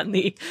based on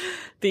the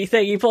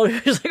thing he pulled.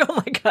 He was like, oh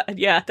my god,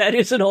 yeah, that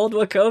is an old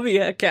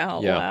Wachovia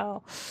account. Yeah.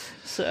 Wow.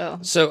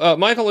 So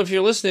Michael, if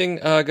you're listening,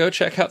 go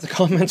check out the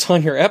comments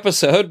on your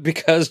episode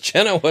because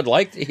Jenna would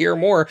like to hear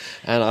more,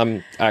 and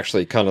I'm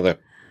actually kind of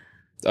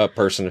the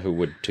person who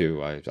would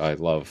too. I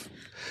love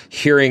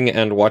hearing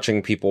and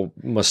watching people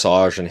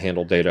massage and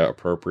handle data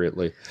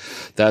appropriately.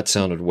 That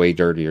sounded way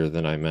dirtier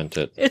than I meant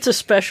it. It's a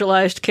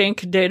specialized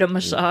kink, data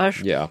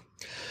massage. Yeah.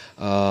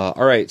 All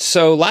right.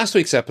 So last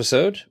week's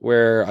episode,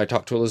 where I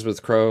talked to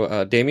Elizabeth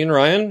Crow, Damian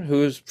Ryan,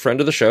 who's a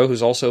friend of the show,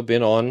 who's also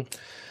been on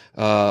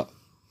the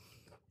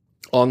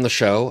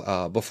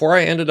show. Before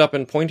I ended up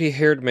in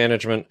pointy-haired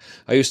management,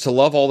 I used to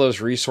love all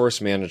those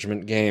resource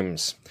management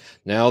games.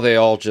 Now they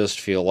all just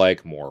feel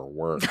like more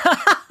work.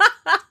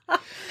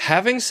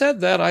 Having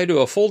said that, I do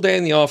a full day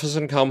in the office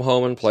and come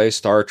home and play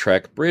Star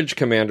Trek Bridge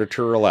Commander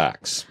to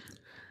relax.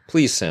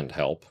 Please send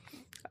help.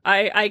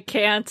 I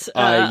can't.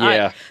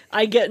 Yeah.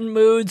 I get in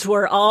moods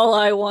where all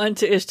I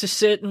want is to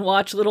sit and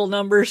watch little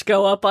numbers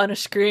go up on a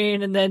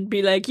screen and then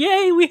be like,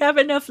 yay, we have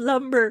enough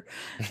lumber.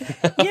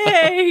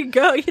 Yay,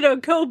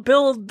 go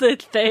build the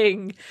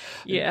thing.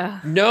 Yeah.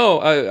 No,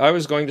 I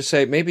was going to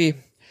say maybe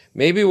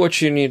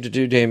what you need to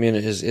do, Damien,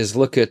 is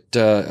look at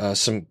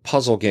some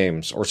puzzle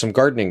games or some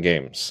gardening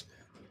games.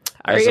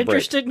 Are you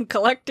interested in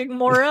collecting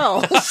more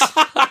elves?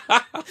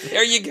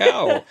 There you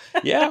go.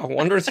 Yeah,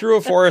 wander through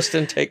a forest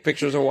and take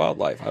pictures of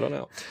wildlife. I don't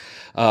know.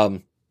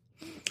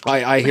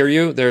 I hear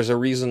you. There's a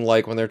reason,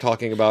 like when they're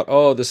talking about,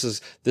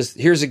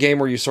 here's a game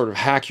where you sort of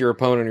hack your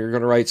opponent. You're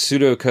going to write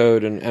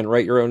pseudocode and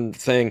write your own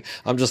thing.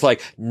 I'm just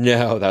like,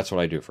 no, that's what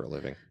I do for a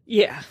living.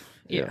 Yeah.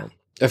 You know,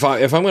 if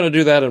I'm going to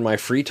do that in my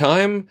free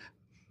time,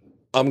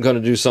 I'm going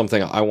to do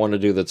something I want to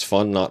do that's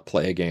fun, not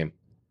play a game.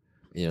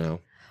 You know.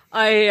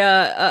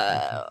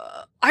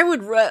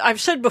 I've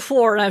said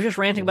before, and I was just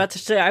ranting about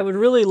this today, I would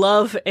really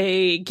love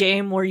a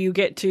game where you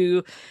get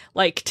to,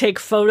 like, take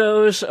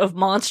photos of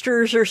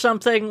monsters or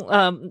something.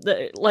 In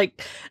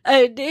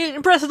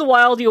Breath of the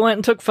Wild, you went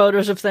and took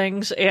photos of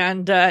things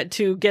and,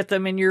 to get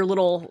them in your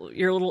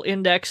little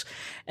index.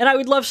 And I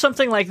would love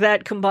something like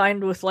that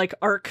combined with, like,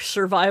 Ark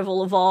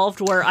Survival Evolved,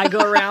 where I go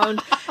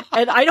around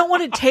and I don't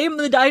want to tame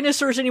the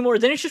dinosaurs anymore.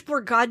 Then it's just more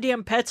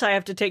goddamn pets I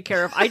have to take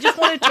care of. I just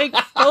want to take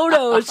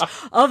photos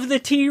of the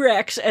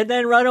T-Rex and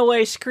then run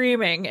away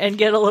screaming and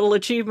get a little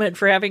achievement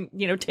for having,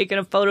 taken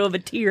a photo of a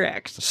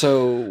T-Rex.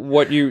 So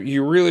what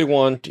you really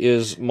want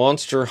is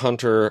Monster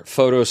Hunter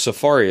Photo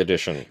Safari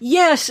Edition.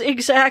 Yes,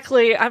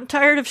 exactly. I'm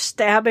tired of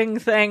stabbing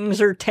things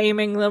or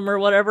taming them or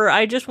whatever.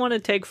 I just want to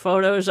take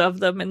photos of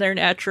them in their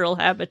natural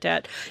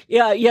habitat.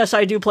 Yeah, yes,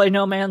 I do play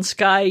No Man's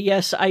Sky.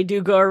 Yes, I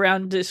do go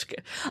around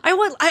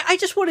I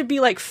just want to be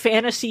like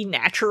fantasy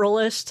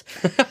naturalist.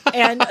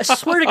 And I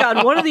swear to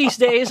God, one of these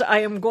days I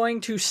am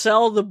going to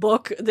sell the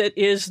book that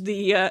is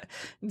the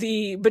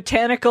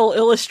botanical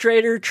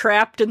illustrator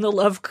trapped in the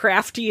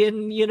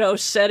Lovecraftian,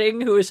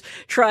 setting, who is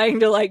trying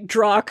to like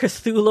draw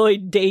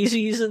Cthulhuid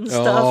daisies and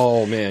stuff.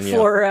 Oh man, yeah.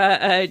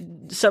 For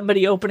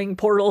somebody opening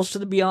portals to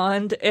the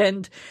beyond,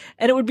 and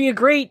it would be a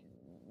great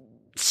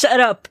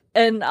setup,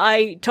 and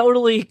I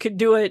totally could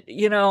do it,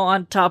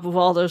 on top of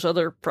all those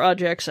other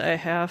projects I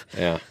have.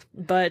 Yeah.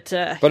 But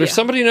if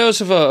somebody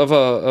knows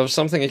of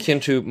something akin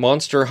to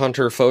Monster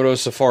Hunter Photo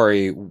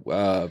Safari,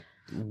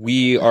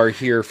 we are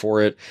here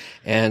for it.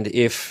 And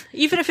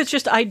even if it's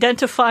just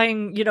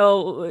identifying,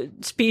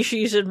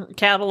 species and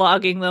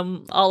cataloging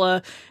them a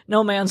la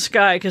No Man's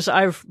Sky, because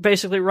I've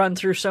basically run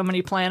through so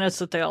many planets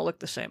that they all look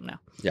the same now.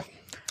 Yeah.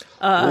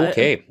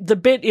 Okay. The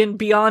bit in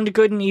Beyond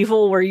Good and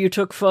Evil where you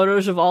took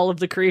photos of all of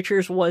the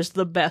creatures was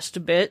the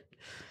best bit.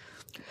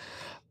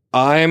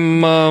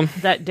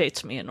 That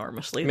dates me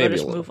enormously. Let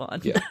us move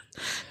on. Yeah.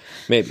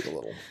 Maybe a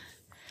little.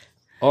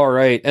 All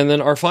right. And then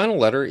our final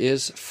letter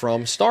is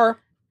from Star,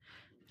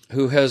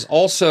 who has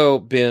also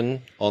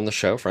been on the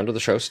show, friend of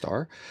the show,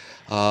 Star.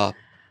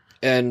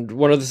 And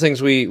one of the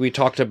things we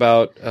talked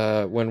about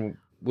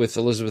with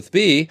Elizabeth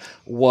B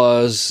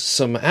was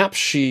some apps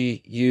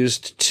she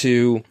used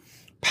to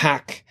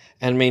pack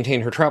and maintain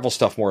her travel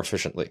stuff more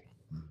efficiently.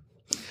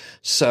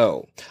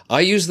 So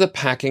I use the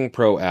Packing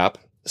Pro app,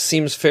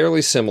 seems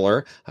fairly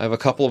similar. I have a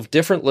couple of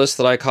different lists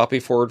that I copy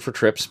forward for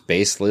trips: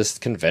 base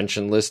list,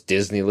 convention list,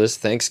 Disney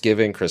list,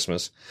 Thanksgiving,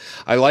 Christmas.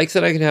 I like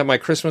that I can have my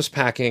Christmas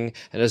packing,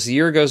 and as the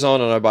year goes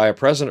on and I buy a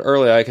present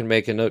early, I can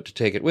make a note to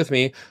take it with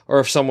me, or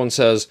if someone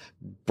says,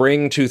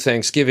 bring to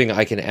Thanksgiving,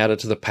 I can add it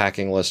to the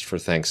packing list for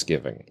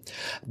Thanksgiving.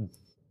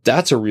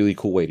 That's a really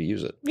cool way to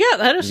use it. Yeah,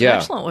 that is an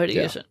excellent way to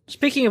use it.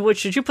 Speaking of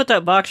which, did you put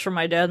that box for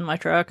my dad in my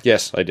truck?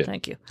 Yes, I did.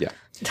 Thank you. Yeah.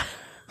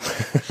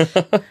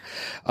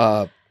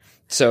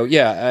 So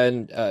yeah,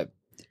 and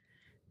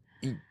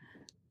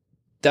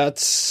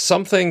that's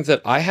something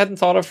that I hadn't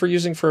thought of for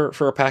using for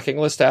a packing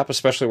list app,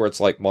 especially where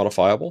it's like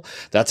modifiable.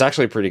 That's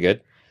actually pretty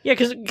good. Yeah,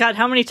 because God,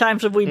 how many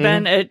times have we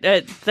been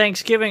at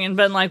Thanksgiving and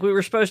been like, we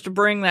were supposed to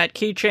bring that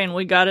keychain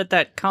we got at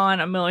that con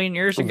a million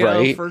years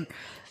ago for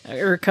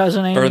her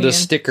cousin Amy, or the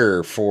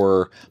sticker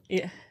for.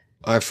 Yeah.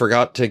 I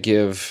forgot to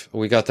give.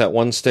 We got that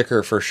one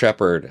sticker for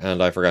Shepherd,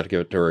 and I forgot to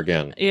give it to her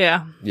again.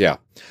 Yeah. Yeah,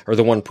 or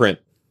the one print.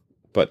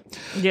 But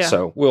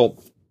so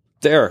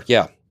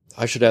yeah,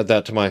 I should add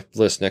that to my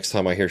list next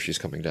time I hear she's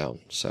coming down.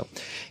 So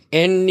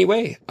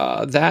anyway,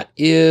 that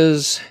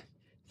is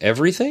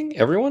everything.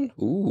 Everyone?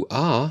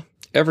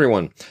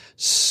 Everyone.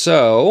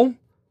 So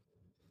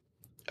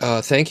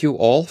thank you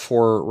all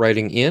for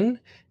writing in,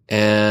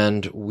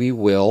 and we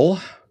will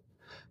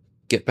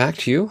get back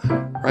to you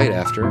right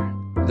after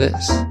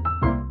this.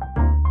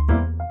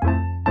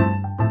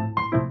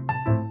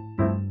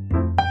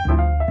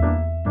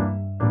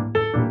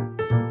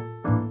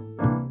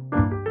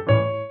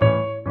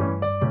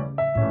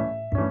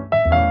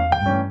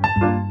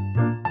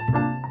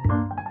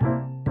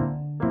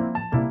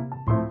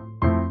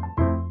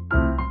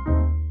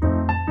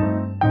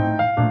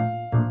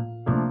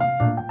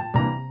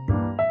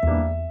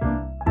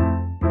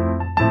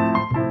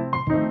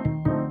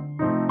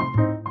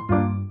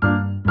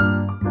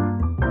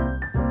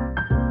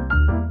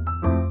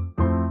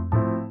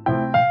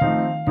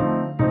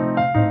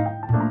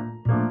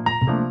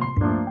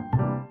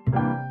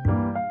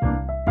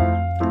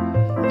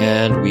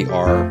 And we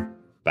are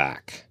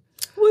back.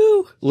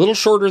 Woo! A little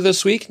shorter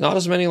this week, not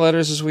as many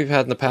letters as we've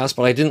had in the past,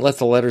 but I didn't let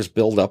the letters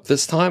build up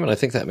this time, and I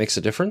think that makes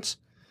a difference.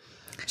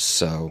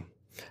 So,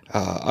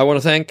 I want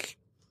to thank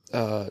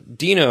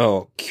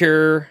Dino,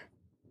 Kerr,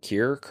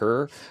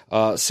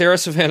 Sarah,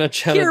 Savannah,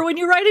 Jenna. Here, when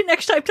you write it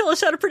next time, tell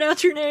us how to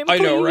pronounce your name, please.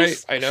 I know,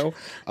 right? I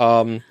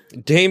know.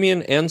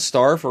 Damien and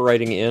Star for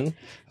writing in.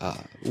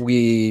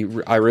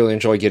 I really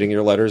enjoy getting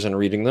your letters and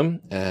reading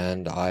them,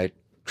 and I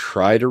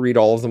try to read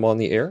all of them on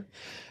the air,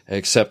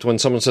 except when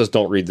someone says,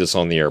 don't read this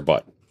on the air,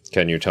 but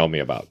can you tell me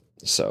about?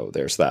 So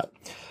there's that.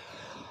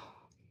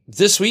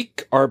 This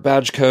week, our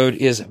badge code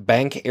is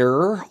bank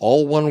error,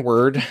 all one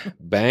word,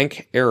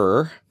 bank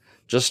error,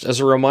 just as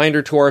a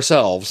reminder to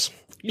ourselves.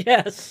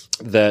 Yes.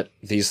 That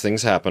these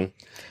things happen,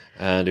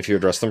 and if you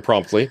address them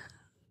promptly,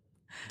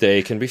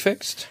 they can be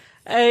fixed.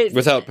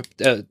 Without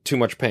too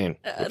much pain.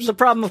 The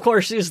problem, of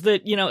course, is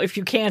that, if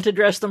you can't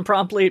address them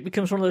promptly, it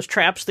becomes one of those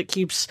traps that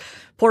keeps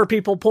poor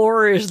people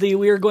poor, is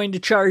we are going to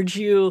charge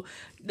you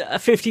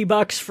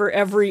 $50 for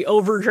every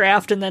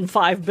overdraft and then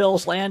 5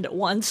 bills land at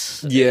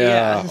once.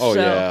 Yeah.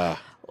 Yeah.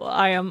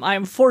 I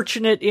am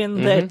fortunate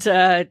in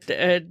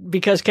that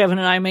because Kevin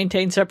and I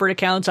maintain separate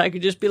accounts, I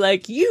could just be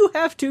like, you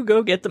have to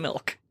go get the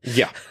milk.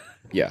 Yeah.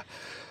 Yeah.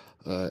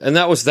 And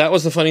that was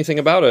the funny thing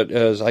about it,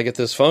 is I get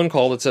this phone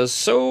call that says,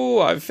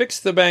 so I've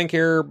fixed the bank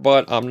error,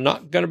 but I'm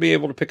not going to be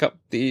able to pick up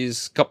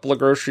these couple of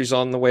groceries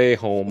on the way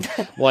home.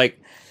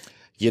 Like,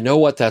 you know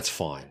what? That's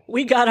fine.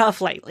 We got off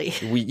lightly.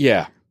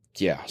 Yeah,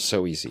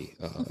 so easy.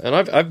 And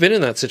I've been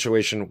in that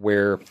situation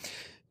where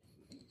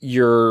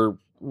you're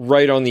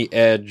right on the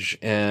edge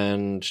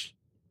and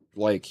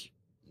like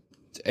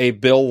a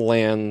bill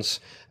lands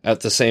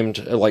at the same,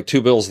 like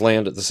 2 bills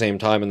land at the same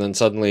time. And then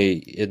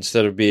suddenly,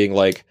 instead of being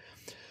like,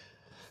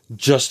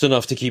 just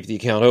enough to keep the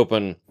account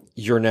open,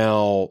 you're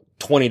now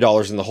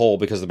 $20 in the hole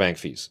because of the bank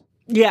fees.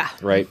 Yeah.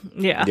 Right?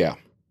 Yeah. Yeah.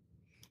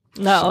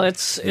 No,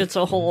 it's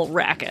a whole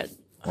racket.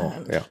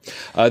 Oh,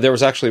 yeah. There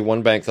was actually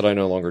one bank that I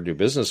no longer do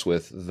business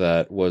with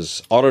that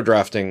was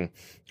auto-drafting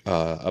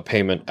a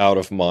payment out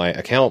of my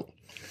account,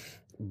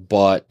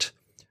 but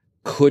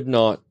could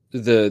not,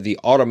 the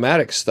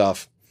automatic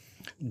stuff,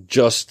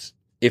 just,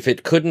 if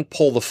it couldn't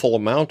pull the full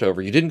amount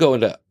over, you didn't go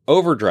into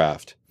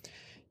overdraft,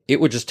 it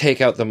would just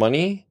take out the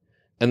money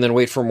and then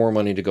wait for more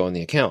money to go in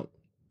the account.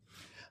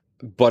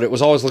 But it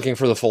was always looking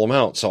for the full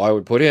amount. So I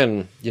would put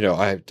in,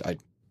 I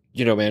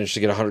managed to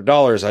get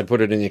 $100. I'd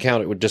put it in the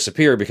account. It would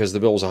disappear because the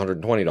bill was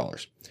 $120.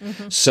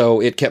 Mm-hmm. So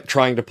it kept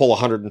trying to pull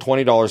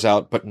 $120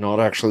 out, but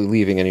not actually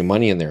leaving any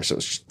money in there. So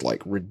it's just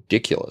like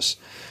ridiculous.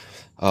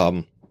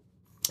 So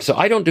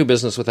I don't do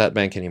business with that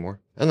bank anymore,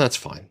 and that's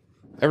fine.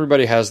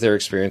 Everybody has their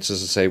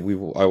experiences to say I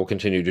will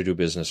continue to do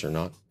business or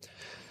not.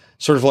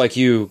 Sort of like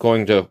you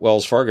going to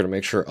Wells Fargo to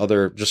make sure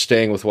just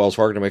staying with Wells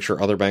Fargo to make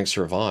sure other banks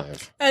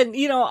survive. And,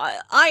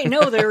 I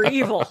know they're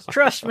evil.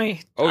 Trust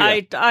me. Oh, yeah.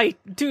 I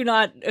do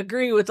not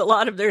agree with a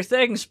lot of their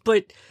things,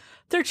 but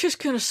they're just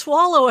going to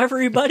swallow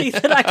everybody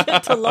that I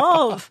get to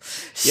love.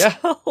 Yeah,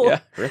 So yeah,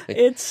 really.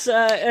 it's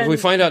If we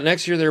find out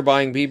next year they're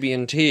buying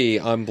BB&T,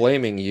 I'm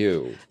blaming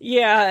you.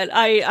 yeah,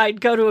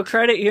 I'd go to a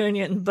credit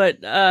union,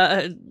 but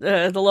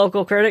the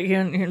local credit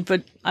union,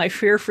 but I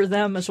fear for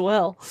them as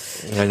well.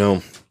 I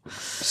know.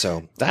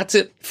 So that's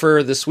it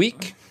for this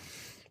week.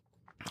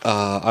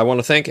 I want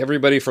to thank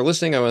everybody for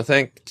listening. I want to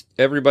thank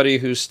everybody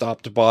who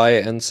stopped by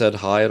and said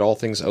hi at All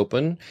Things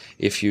Open.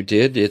 If you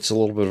did, it's a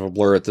little bit of a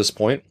blur at this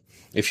point.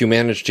 If you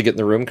managed to get in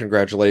the room,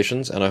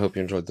 congratulations, and I hope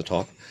you enjoyed the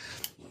talk.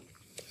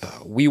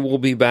 We will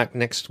be back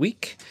next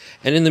week.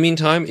 And in the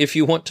meantime, if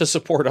you want to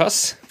support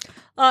us...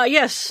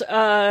 Yes,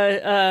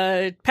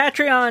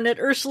 Patreon at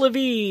Ursula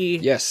V.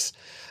 Yes.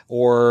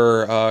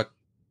 Or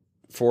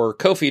for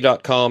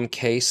Ko-fi.com,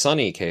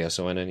 Ksonney,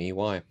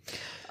 K-S-O-N-N-E-Y.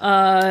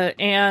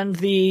 And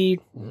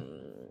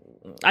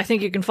I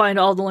think you can find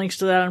all the links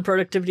to that on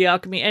Productivity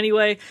Alchemy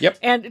anyway. Yep.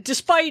 And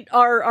despite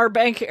our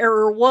bank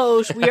error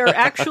woes, we are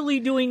actually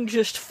doing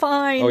just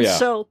fine. Oh, yeah.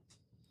 So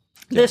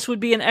this would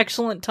be an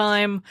excellent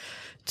time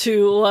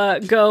to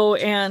go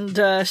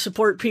and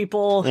support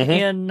people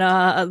in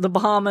the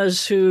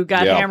Bahamas who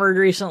got hammered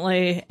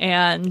recently,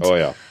 and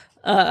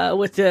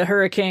with the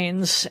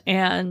hurricanes,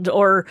 and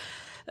or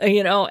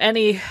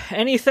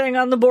anything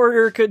on the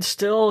border could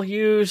still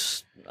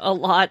use a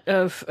lot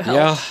of help.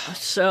 Yeah.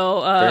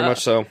 So very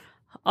much so.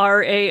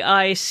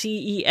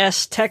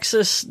 RAICES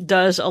Texas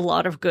does a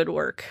lot of good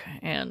work.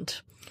 And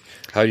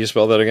how do you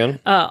spell that again?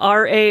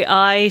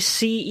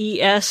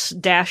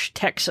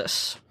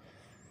 RAICES-Texas.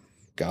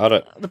 Got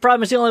it. The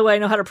problem is the only way I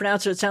know how to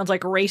pronounce it sounds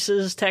like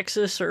races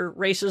Texas or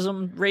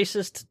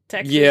racist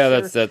Texas.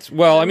 Yeah, that's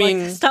well, I mean,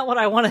 it's not what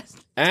I want to.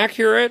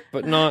 Accurate,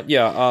 but not.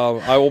 Yeah,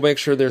 I will make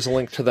sure there's a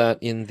link to that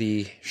in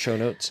the show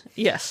notes.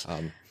 Yes.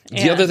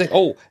 The other thing.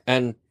 Oh,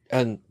 and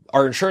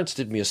our insurance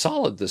did me a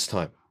solid this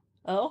time.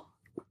 Oh.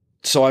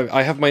 So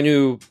I have my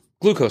new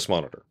glucose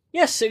monitor.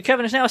 Yes,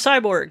 Kevin is now a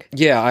cyborg.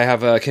 Yeah, I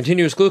have a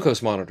continuous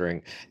glucose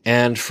monitoring,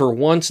 and for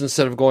once,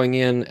 instead of going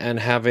in and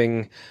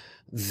having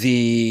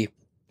the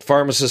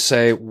pharmacist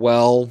say,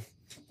 well,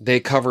 they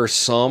cover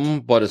some,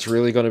 but it's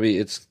going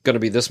to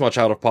be this much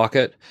out of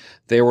pocket.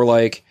 They were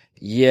like,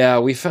 yeah,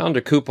 we found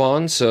a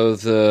coupon, so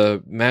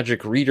the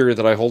magic reader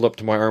that I hold up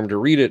to my arm to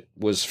read it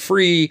was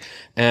free,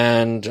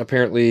 and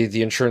apparently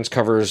the insurance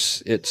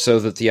covers it so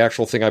that the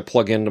actual thing I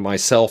plug into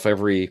myself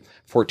every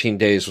 14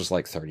 days was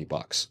like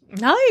 $30.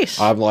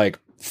 Nice. I'm like,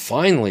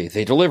 finally,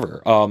 they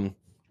deliver.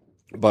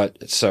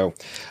 But so,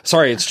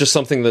 sorry, it's just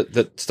something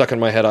that stuck in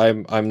my head.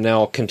 I'm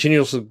now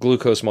continuously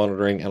glucose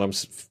monitoring, and I'm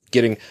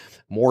getting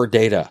more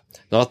data.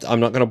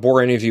 I'm not going to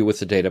bore any of you with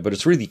the data, but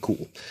it's really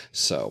cool.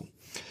 So,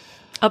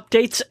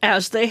 updates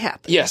as they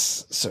happen.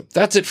 Yes. So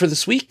that's it for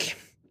this week.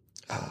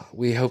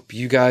 We hope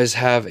you guys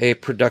had a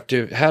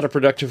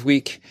productive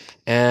week,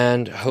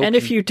 and hope. And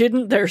if you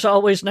didn't, there's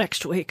always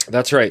next week.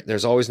 That's right.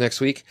 There's always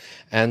next week,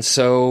 and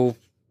so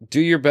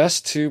do your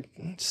best to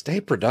stay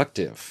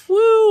productive.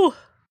 Woo!